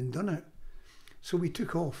ran in and done it. So we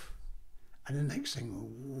took off, and the next thing,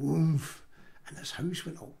 woof, and this house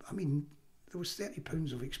went up. I mean, there was 30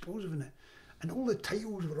 pounds of explosive in it, and all the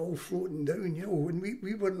tiles were all floating down, you know, and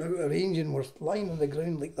we weren't out of range and were lying on the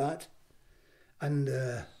ground like that. And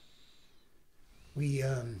we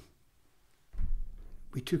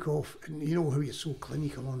took off, and you know how you're so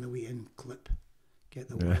clinical on the way in, clip, get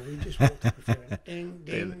the water. We just walked up and went, ding,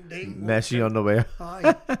 ding, ding. Messy underwear.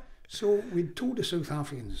 Aye. So we'd told the South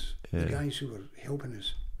Africans, the guys who were helping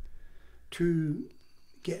us, to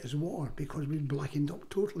get us water because we'd blackened up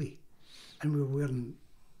totally and we were wearing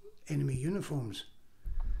enemy uniforms.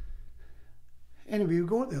 Anyway, we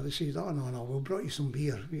got there, they said, oh no, we brought you some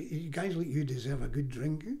beer. You guys like you deserve a good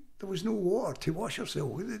drink. There was no water to wash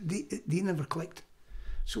ourselves. They never clicked.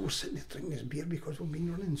 So we're sitting there drinking this beer because we've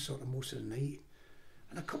been running sort of most of the night.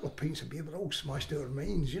 And a couple of pints of beer, we're all smashed out our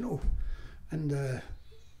minds, you know. And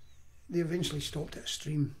they eventually stopped at a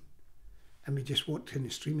stream. And we just walked in the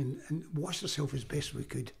stream and washed ourselves as best we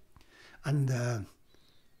could. And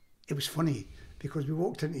it was funny because we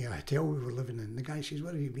walked into a hotel we were living in. The guy says,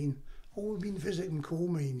 where have you been? Oh, we've been visiting coal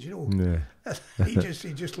mines, you know. Yeah. he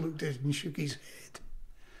just looked at it and shook his head.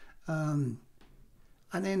 And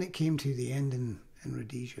then it came to the end in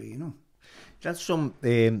Rhodesia, you know. That's some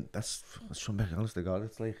honest to God,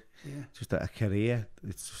 it's like just a career.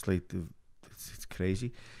 It's just like it's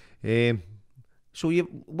crazy. So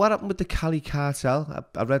what happened with the Cali cartel?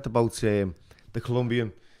 I read about the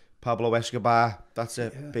Colombian Pablo Escobar. That's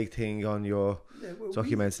a big thing on your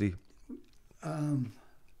documentary.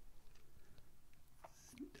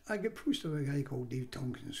 I got approached by a guy called Dave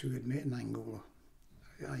Tompkins who had met in Angola.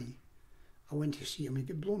 I went to see him. He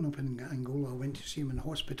got blown up in Angola. I went to see him in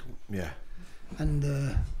hospital. Yeah. And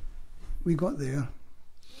we got there,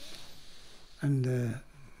 and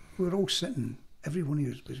we were all sitting. Everyone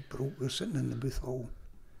was broke. We were sitting in the booth hall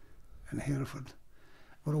in Hereford.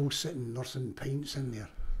 We're all sitting nursing pints in there.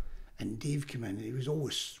 And Dave came in, and he was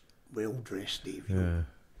always well dressed, Dave. You know?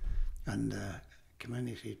 And came in,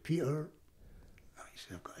 he said, Peter, he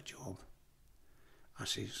said, I've got a job. I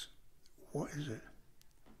says, what is it?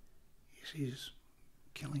 He says,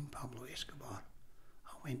 killing Pablo Escobar.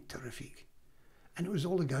 I went, terrific. And it was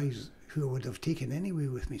all the guys who I would have taken anyway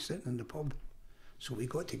with me sitting in the pub. So we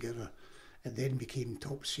got together. It then became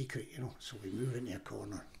top secret, you know. So we moved into a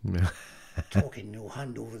corner, talking, no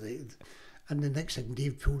hand over the... And the next thing,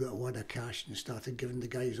 Dave pulled out a wad of cash and started giving the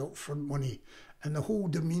guys up front money. And the whole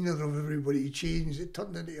demeanour of everybody changed. It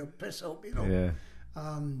turned into a piss up, you know. Yeah.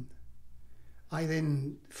 I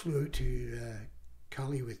then flew out to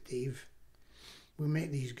Cali with Dave. We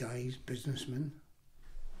met these guys, businessmen,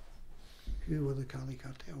 who were the Cali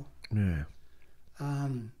cartel. Yeah.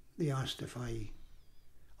 They asked if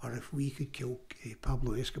we could kill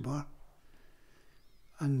Pablo Escobar.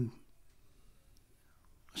 And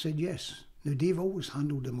I said yes. Now, Dave always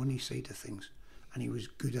handled the money side of things, and he was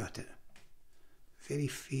good at it. Very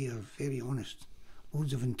fair, very honest.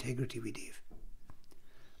 Loads of integrity with Dave.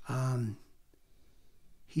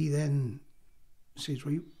 He then says,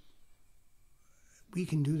 right, we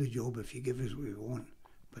can do the job if you give us what we want,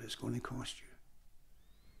 but it's going to cost you.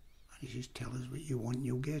 And he says, tell us what you want and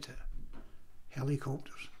you'll get it.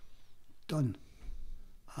 Helicopters, done.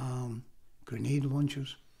 Grenade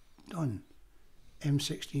launchers, done.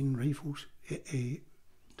 M16 rifles,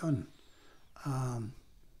 done.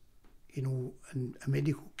 You know, and a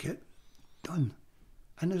medical kit, done.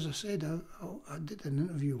 And as I said, I did an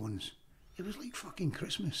interview once. It was like fucking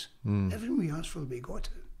Christmas. Everything we asked for, we got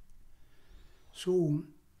it. So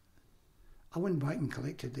I went back and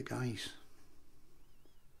collected the guys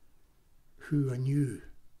who I knew,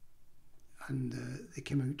 and they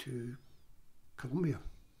came out to Colombia.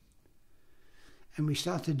 And we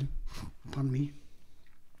started,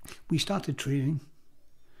 we started training,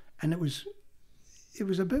 and it was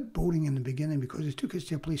a bit boring in the beginning because it took us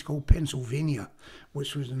to a place called Pennsylvania,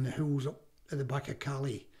 which was in the hills up at the back of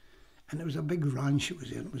Cali. And it was a big ranch it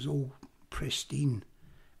was in, it was all pristine.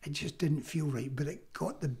 It just didn't feel right, but it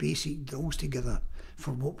got the basic drills together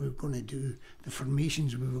for what we were going to do, the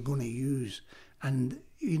formations we were going to use. And,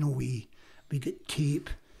 you know, we got tape,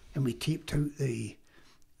 and we taped out the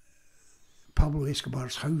Pablo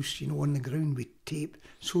Escobar's house, you know, on the ground with tape,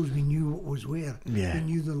 so as we knew what was where. Yeah. We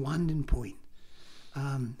knew the landing point.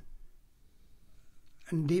 And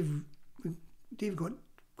Dave got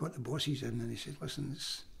the bosses in, and he said, listen,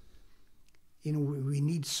 you know, we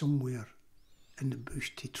need somewhere in the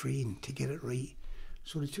bush to train, to get it right.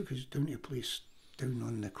 So they took us down to a place down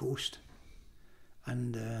on the coast,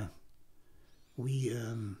 and we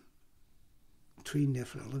trained there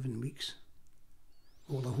for 11 weeks.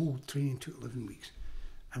 Well, the whole training took 11 weeks,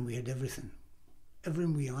 and we had everything.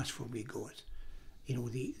 Everything we asked for, we got. You know,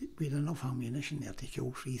 we had enough ammunition there to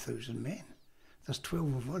kill 3,000 men. There's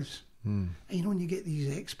 12 of us. And you know, when you get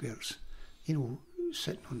these experts, you know,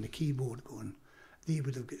 sitting on the keyboard going, they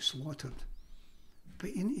would have got slaughtered.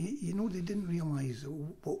 But you know, they didn't realise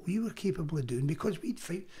what we were capable of doing, because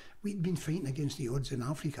we'd been fighting against the odds in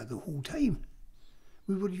Africa the whole time.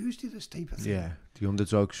 we were used to this type of thing. Yeah, the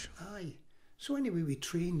underdogs. Aye. So anyway, we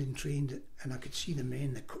trained, and I could see the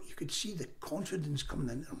men, you could see the confidence coming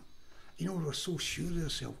into them. You know, they were so sure of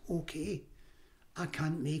themselves. Okay, I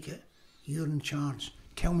can't make it. You're in charge.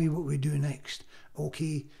 Tell me what we do next.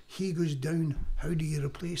 Okay, he goes down. How do you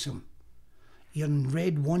replace him? You're in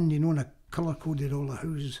red 1, you know, and I colour-coded all the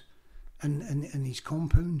houses in his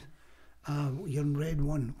compound. You're in red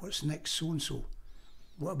 1. What's next? So-and-so.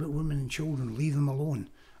 What about women and children? Leave them alone.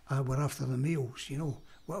 We're after the males, you know.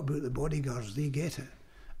 What about the bodyguards? They get it.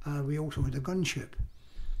 We also had a gunship.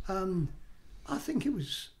 I think it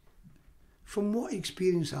was, from what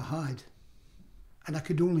experience I had, and I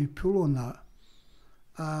could only pull on that,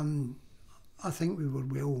 I think we were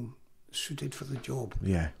well suited for the job.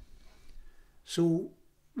 Yeah. So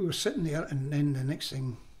we were sitting there, and then the next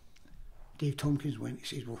thing, Dave Tompkins went, he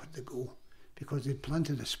says, we'll have to go, because they'd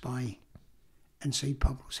planted a spy inside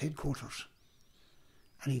Pablo's headquarters.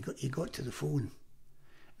 And he got to the phone.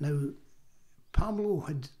 Now, Pablo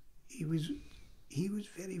he was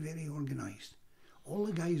very, very organised. All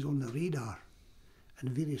the guys on the radar in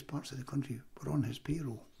various parts of the country were on his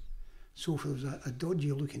payroll. So if there was a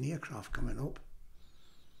dodgy looking aircraft coming up,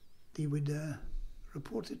 they would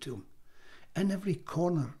report it to him. In every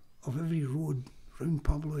corner of every road round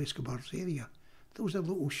Pablo Escobar's area, there was a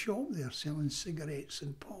little shop there selling cigarettes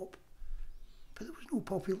and pop. But there was no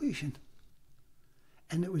population.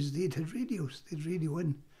 And they'd had radios, they'd radio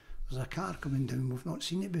in. There's a car coming down, we've not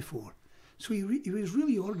seen it before. So he was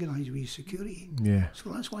really organised with his security. Yeah. So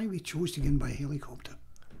that's why we chose to get in by helicopter.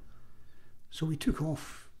 So we took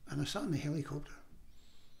off, and I sat in the helicopter.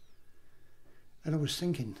 And I was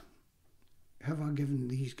thinking, have I given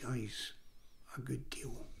these guys a good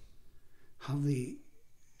deal? Have they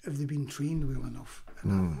been trained well enough?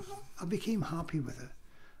 And I became happy with it.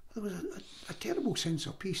 There was a terrible sense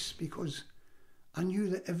of peace, because I knew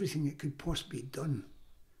that everything that could possibly be done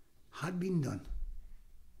had been done,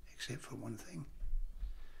 except for one thing.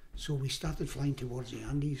 So we started flying towards the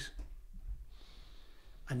Andes,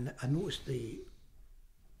 and I noticed the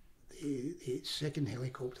second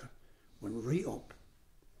helicopter went right up.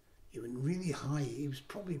 He went really high. He was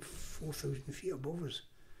probably 4,000 feet above us,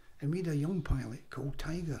 and we had a young pilot called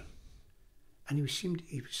Tiger, and he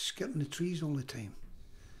was skirting the trees all the time.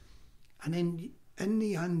 And then in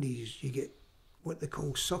the Andes, you get what they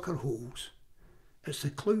call sucker holes. It's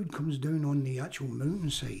the cloud comes down on the actual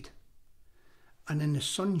mountainside, and then the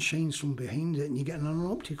sun shines from behind it, and you get an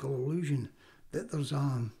optical illusion that there's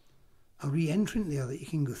a re-entrant there that you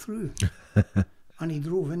can go through. And he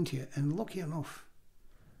drove into it, and lucky enough,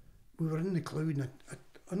 we were in the cloud, and I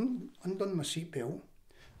undone my seatbelt.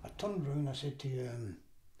 I turned round, I said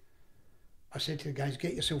to the guys,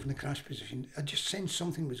 get yourself in the crash position. I just sensed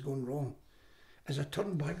something was going wrong. As I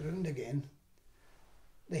turned back round again,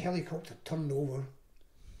 the helicopter turned over,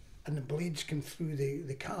 and the blades came through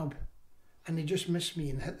the cab, and they just missed me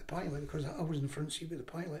and hit the pilot, because I was in the front seat with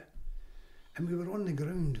the pilot. And we were on the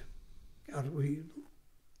ground,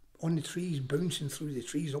 on the trees, bouncing through the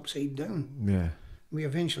trees upside down. Yeah. We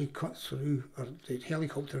eventually cut through, or the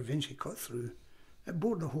helicopter eventually cut through. It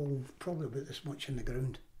bored a hole probably about this much in the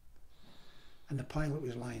ground. And the pilot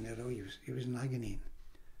was lying there, he was in agony.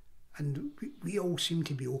 And we all seemed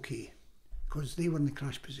to be okay, because they were in the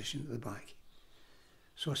crash position at the back.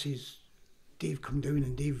 So I says, Dave, come down,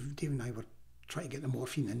 and Dave and I were trying to get the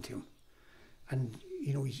morphine into him. And,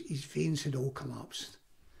 you know, his veins had all collapsed.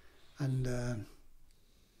 And,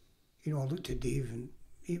 you know, I looked at Dave, and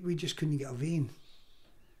we just couldn't get a vein.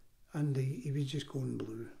 And he was just going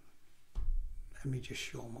blue. And we just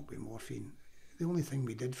shot him up with morphine. The only thing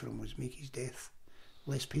we did for him was make his death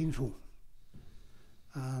less painful.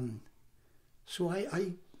 So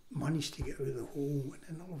I managed to get out of the hole,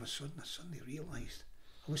 and then all of a sudden I suddenly realised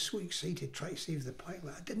I was so excited trying to save the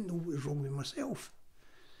pilot, I didn't know what was wrong with myself.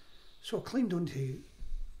 So I climbed onto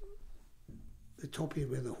the top of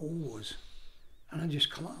where the hole was, and I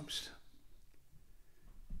just collapsed.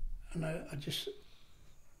 And I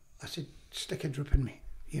said, stick a drip in me,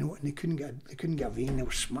 you know, and they couldn't get a vein. They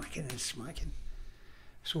were smacking and smacking.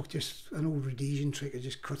 So just an old Rhodesian trick, I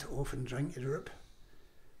just cut it off and drank the drip.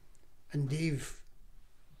 And Dave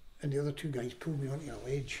and the other two guys pulled me onto a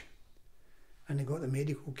ledge, and they got the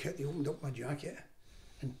medical kit. They opened up my jacket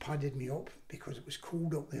and padded me up, because it was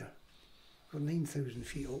cold up there. We were 9,000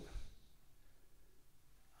 feet up.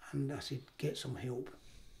 And I said, get some help.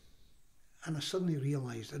 And I suddenly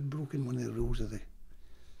realised I'd broken one of the rules of the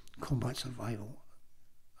combat survival.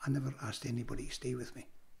 I never asked anybody to stay with me.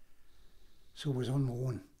 So I was on my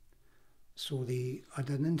own. So I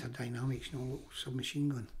did an interdynamics, you know, little submachine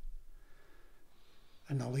gun.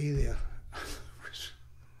 And I lay there.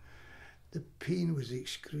 the pain was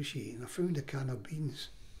excruciating. I found a can of beans,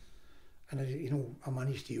 and I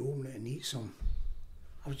managed to open it and eat some.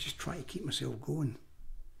 I was just trying to keep myself going.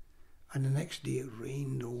 And the next day it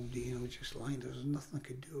rained all day, and I was just lying there. There was nothing I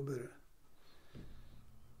could do about it.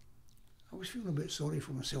 I was feeling a bit sorry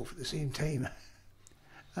for myself at the same time,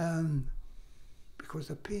 because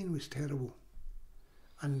the pain was terrible.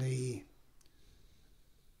 And the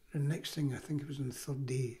next thing, I think it was on the third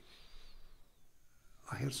day,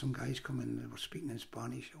 I heard some guys come in, they were speaking in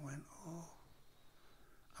Spanish. I went, oh,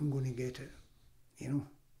 I'm going to get it,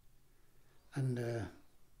 And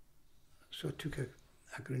so I took a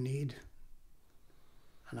grenade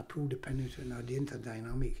and I pulled the pin out and I did into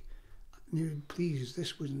dynamic. Now, please,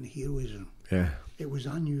 this wasn't heroism. Yeah. It was,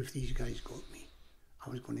 I knew if these guys got me, I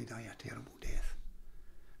was going to die a terrible death.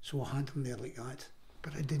 So I had them there like that,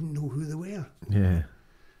 but I didn't know who they were. Yeah.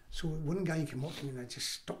 So one guy came up to me and I just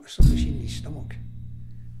stuck the submachine in his stomach.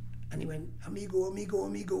 And he went, amigo, amigo,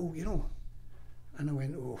 amigo, And I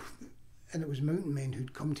went, oh. And it was mountain men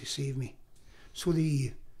who'd come to save me. So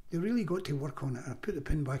they really got to work on it. I put the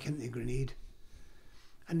pin back into the grenade.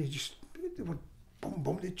 And they were bum,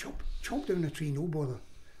 bum, they chopped down a tree, no bother.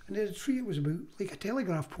 And the tree, it was about like a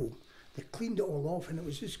telegraph pole. They cleaned it all off and it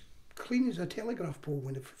was as clean as a telegraph pole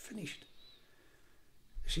when it finished.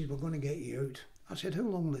 They said, we're going to get you out. I said, how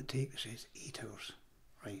long will it take? They said, 8 hours.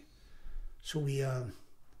 Right. So we,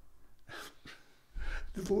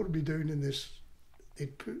 they'd lower me down in this,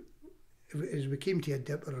 they'd put, as we came to a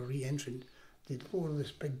dip or a re-entrant, they'd lower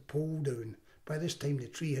this big pole down. By this time the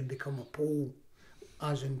tree had become a pole,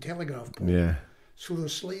 as in telegraph pole. Yeah. So they're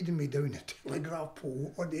sliding me down a telegraph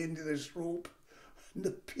pole on the end of this rope. And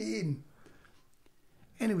the pain.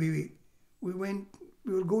 Anyway, we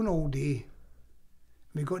were going all day.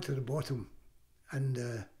 We got to the bottom and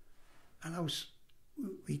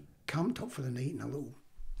we camped up for the night in a little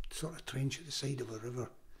sort of trench at the side of a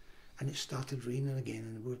river, and it started raining again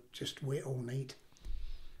and we were just wet all night.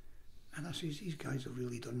 And I says, these guys have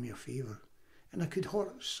really done me a favour. And I could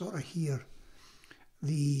sort of hear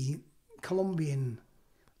the Colombian,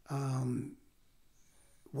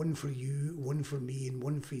 one for you, one for me, and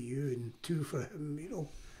one for you, and two for him,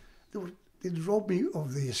 They'd robbed me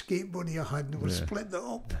of the escape body I had and they were splitting it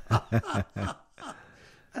up.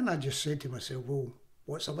 And I just said to myself, well,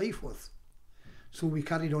 what's a life worth? So we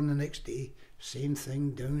carried on the next day, same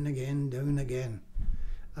thing, down again, down again.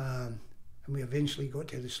 And we eventually got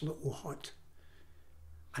to this little hut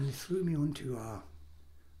and they threw me onto a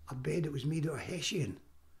bed that was made out of hessian.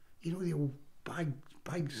 The old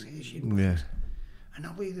bags hessian. Yeah. And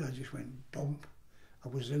I lay there, I just went bump. I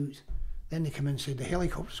was out. Then they come in and said, the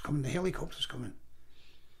helicopter's coming, the helicopter's coming.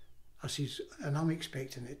 I says, and I'm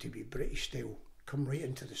expecting it to be British style, come right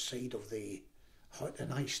into the side of the hut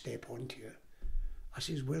and I step onto it. I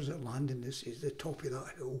says, where's it landing? This is the top of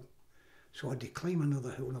that hill. So I had to climb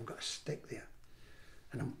another hill and I've got a stick there.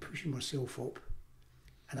 And I'm pushing myself up.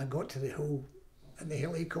 And I got to the hill and the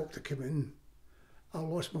helicopter came in. I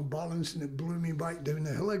lost my balance and it blew me back down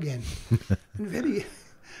the hill again. And very,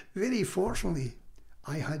 very fortunately,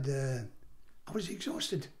 I was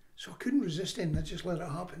exhausted, so I couldn't resist it and I just let it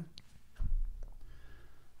happen.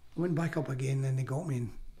 I went back up again, then they got me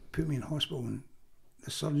and put me in hospital and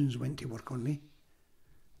the surgeons went to work on me.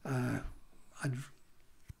 I'd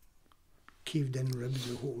caved in ribs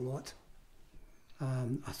a whole lot.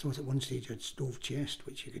 I thought at one stage I'd stove chest,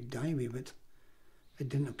 which you could die with, but it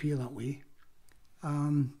didn't appear that way.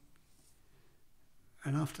 And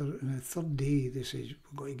after the third day, they says,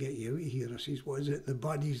 we've got to get you out of here. I says, what is it? The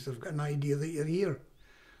baddies, they've got an idea that you're here.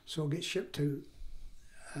 So I get shipped out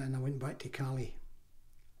and I went back to Cali.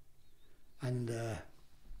 And the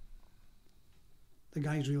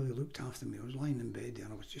guys really looked after me. I was lying in bed there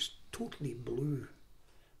and I was just totally blue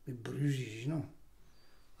with bruises,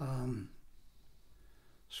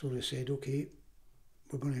 So they said, okay,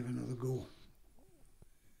 we're going to have another go.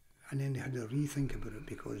 And then they had to rethink about it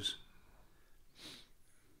because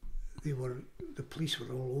the police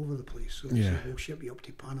were all over the place. So they said, we'll ship you up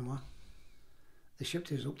to Panama. They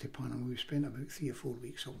shipped us up to Panama. We spent about 3 or 4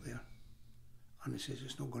 weeks up there. And they says,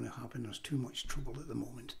 it's not going to happen. There's too much trouble at the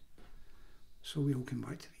moment. So we all came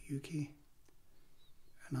back to the UK.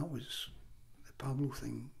 And that was the Pablo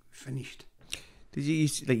thing finished. Did you,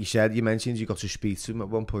 like you said, you mentioned you got to speak to him at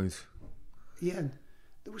one point? Yeah,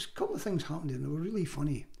 there was a couple of things happened and they were really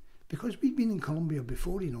funny. Because we'd been in Colombia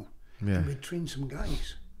before, and we'd trained some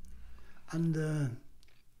guys. And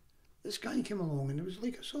this guy came along and it was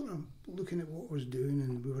like a sort of looking at what I was doing,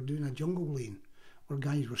 and we were doing a jungle lane where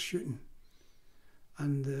guys were shooting.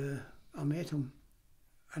 And I met him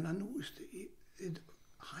and I noticed that he had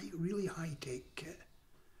really high-tech kit.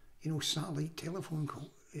 you know, satellite telephone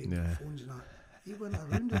phones and that. They weren't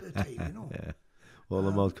around at the time, you know. Yeah. All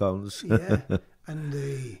the mod comes. Yeah. And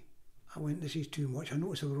I went, this is too much. I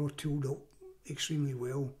noticed they were all tooled up extremely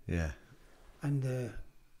well. Yeah. And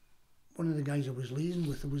one of the guys I was liaising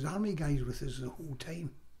with, there was army guys with us the whole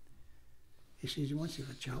time. He says he wants to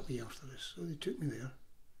have a chat with you after this. So they took me there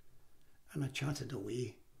and I chatted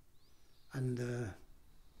away. And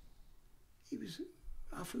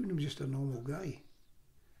I found him just a normal guy.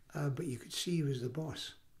 But you could see he was the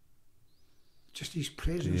boss. Just his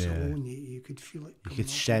presence alone, you could feel it. You could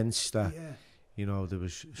sense that, you know, there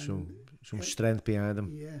was some strength behind him.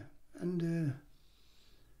 Yeah, and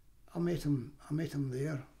I met him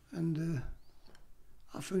there, and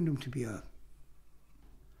I found him to be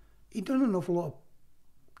he'd done an awful lot of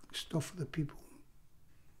stuff for the people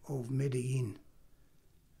of Medellin.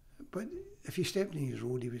 But if you stepped in his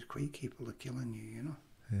road, he was quite capable of killing you, you know.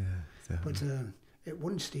 Yeah, definitely. But at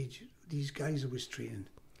one stage, these guys I was training,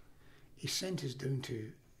 he sent us down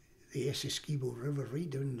to the Essequibo River, right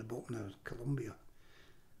down in the bottom of Colombia,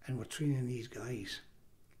 and we're training these guys.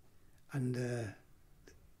 And the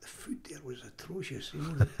food there was atrocious. You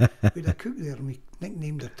know, we had a cook there, and we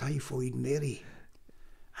nicknamed her Typhoid Mary.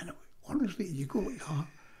 And honestly, you go like that,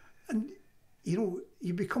 and you know,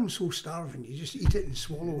 you become so starving, you just eat it and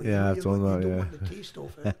swallow it. Yeah, I've done that. You don't want the taste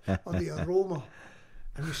of it or the aroma.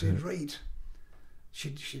 And we said, right. She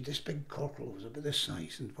had this big cockerel, it was about this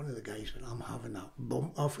size, and one of the guys went, I'm having that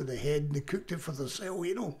bump off of the head, and they cooked it for themselves,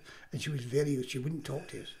 you know. And she wouldn't talk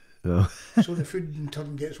to us. No. So the food in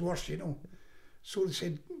turn gets worse, you know. So I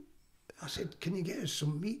said, can you get us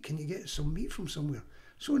some meat? Can you get us some meat from somewhere?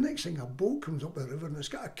 So the next thing, a boat comes up the river, and it's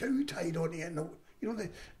got a cow tied on it, and you know, the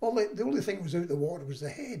only thing that was out the water was the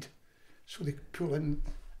head. So they pull in,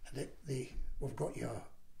 and we've got you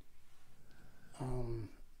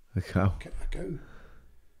a cow. A cow.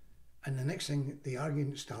 And the next thing, the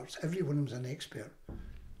argument starts. Every one of them's an expert.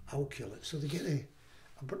 I'll kill it. So they get a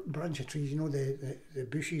branch of trees, you know, the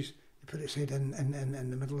bushes. They put its head in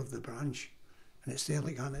the middle of the branch, and it's there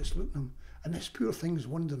like that, and it's looking at them. And this poor thing's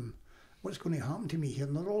wondering, what's going to happen to me here?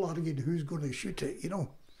 And they're all arguing who's going to shoot it, you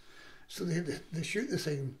know. So they shoot the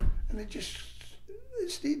thing, and it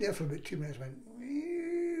stayed there for about 2 minutes, went,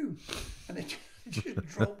 Ew, and it just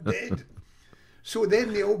dropped dead. So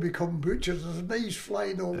then they all become butchers. There's knives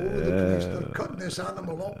flying all over the place. They're cutting this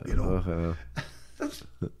animal up, you know.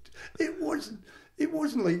 It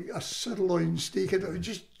wasn't like a sirloin steak. It was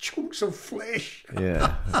just chunks of flesh.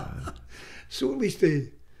 Yeah. So at least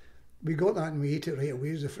we got that and we ate it right away.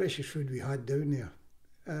 It was the freshest food we had down there.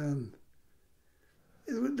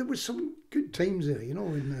 There was some good times there, you know.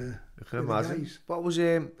 I can imagine. What was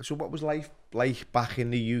life like back in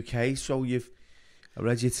the UK? So I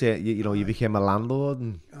read you became a landlord.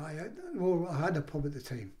 And I had a pub at the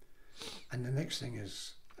time, and the next thing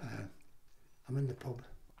is I'm in the pub,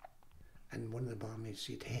 and one of the barmaids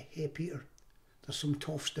said, hey Peter, there's some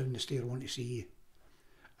toffs down the stair, I want to see you.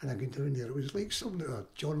 And I go down there, it was like some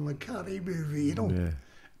John le Carre movie, you know. Yeah.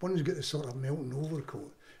 One's got the sort of melting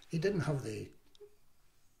overcoat. He didn't have the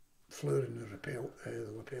floor in the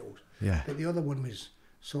lapels, but the other one was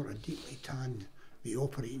sort of deeply tanned, the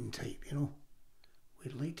operating type, you know.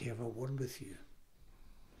 We'd like to have a word with you.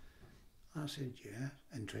 I said, yeah,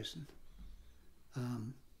 interesting.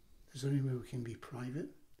 Is there any way we can be private?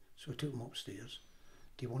 So I took him upstairs.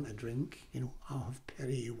 Do you want a drink? You know, I'll have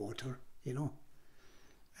Perrier water, you know.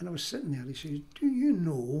 And I was sitting there, he says, do you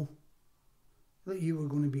know that you were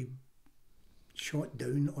going to be shot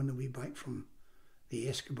down on the way back from the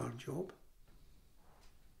Escobar job?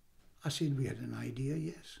 I said, we had an idea,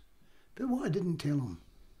 yes. But what I didn't tell him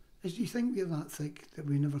is, do you think we're that thick that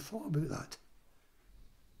we never thought about that?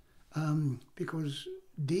 Because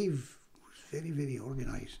Dave was very, very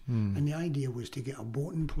organised, and the idea was to get a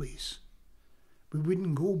boat in place. We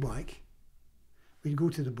wouldn't go back. We'd go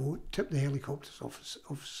to the boat, tip the helicopters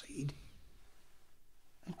offside,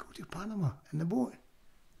 and go to Panama in the boat.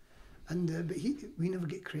 And but we never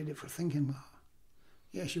get credit for thinking that.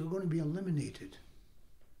 Yes, you were going to be eliminated.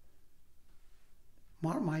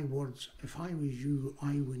 Mark my words, if I was you,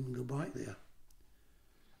 I wouldn't go back there.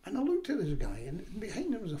 And I looked at this guy, and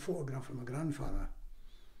behind him was a photograph of my grandfather,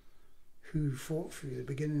 who fought from the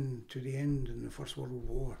beginning to the end in the First World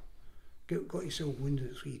War, got himself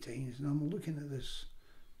wounded 3 times, and I'm looking at this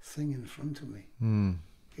thing in front of me,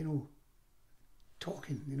 you know,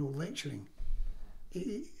 talking, you know, lecturing.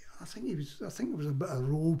 I think there was a bit of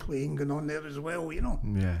role playing going on there as well, you know.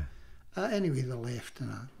 Yeah. Anyway, they left,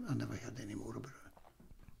 and I never heard any more about it.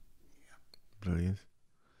 Brilliant.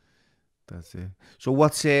 That's it. So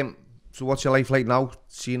what's your life like now?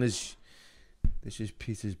 Seeing as This is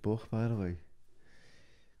Peter's book, by the way.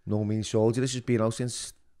 No Mean Soldier. This has been out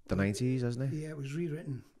since the 90s, hasn't it? Yeah, it was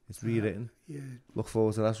rewritten. It's rewritten. Yeah. Look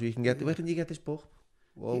forward to that. So you can get. Where can you get this book?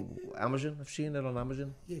 Well, Amazon. I've seen it on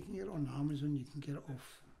Amazon. Yeah, you can get it on Amazon. You can get it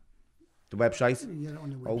off the website. You can get it on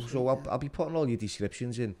the website. Oh, so I'll be putting all your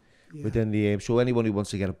descriptions in Yeah. within the so anyone who wants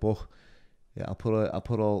to get a book, yeah, I'll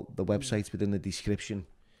put all the websites within the description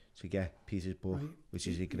to get Peter's book, Right. which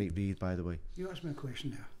is a great read, by the way. You asked me a question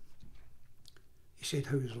there. You said,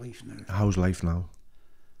 how's life now? How's life now?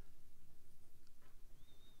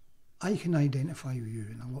 I can identify with you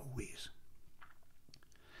in a lot of ways.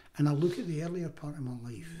 And I look at the earlier part of my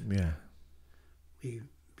life. Yeah. We've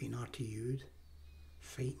been RTU'd,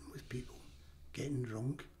 fighting with people, getting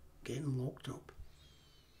drunk, getting locked up.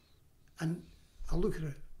 And I look at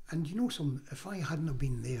it, and you know something, if I hadn't have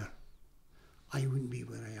been there, I wouldn't be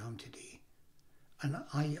where I am today. And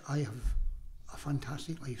I have a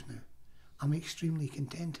fantastic life now. I'm extremely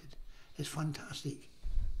contented. It's fantastic.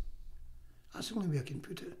 That's the only way I can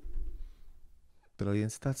put it.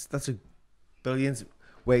 Brilliant. That's a brilliant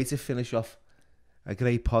way to finish off a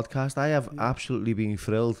great podcast. I have absolutely been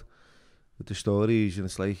thrilled with the stories, and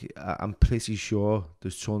it's like I'm pretty sure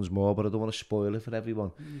there's tons more, but I don't want to spoil it for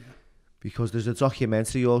everyone. Because there's a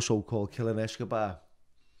documentary also called Killing Escobar,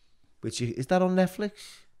 which is that on Netflix?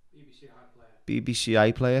 BBC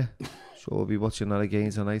iPlayer. So we'll be watching that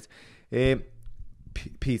again tonight.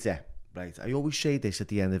 Peter, right, I always say this at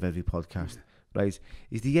the end of every podcast, right?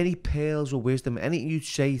 Is there any pearls of wisdom, anything you'd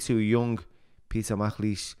say to a young Peter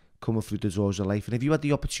McAleese coming through the doors of life? And if you had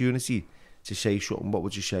the opportunity to say something, what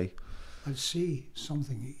would you say? I'd say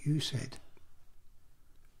something that you said.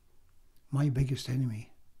 My biggest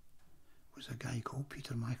enemy was a guy called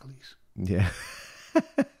Peter McAleese. Yeah.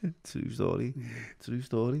 True story. True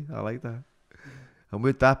story. I like that. And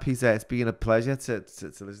with that, Peter, it's been a pleasure to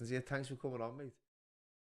listen to you. Thanks for coming on, mate.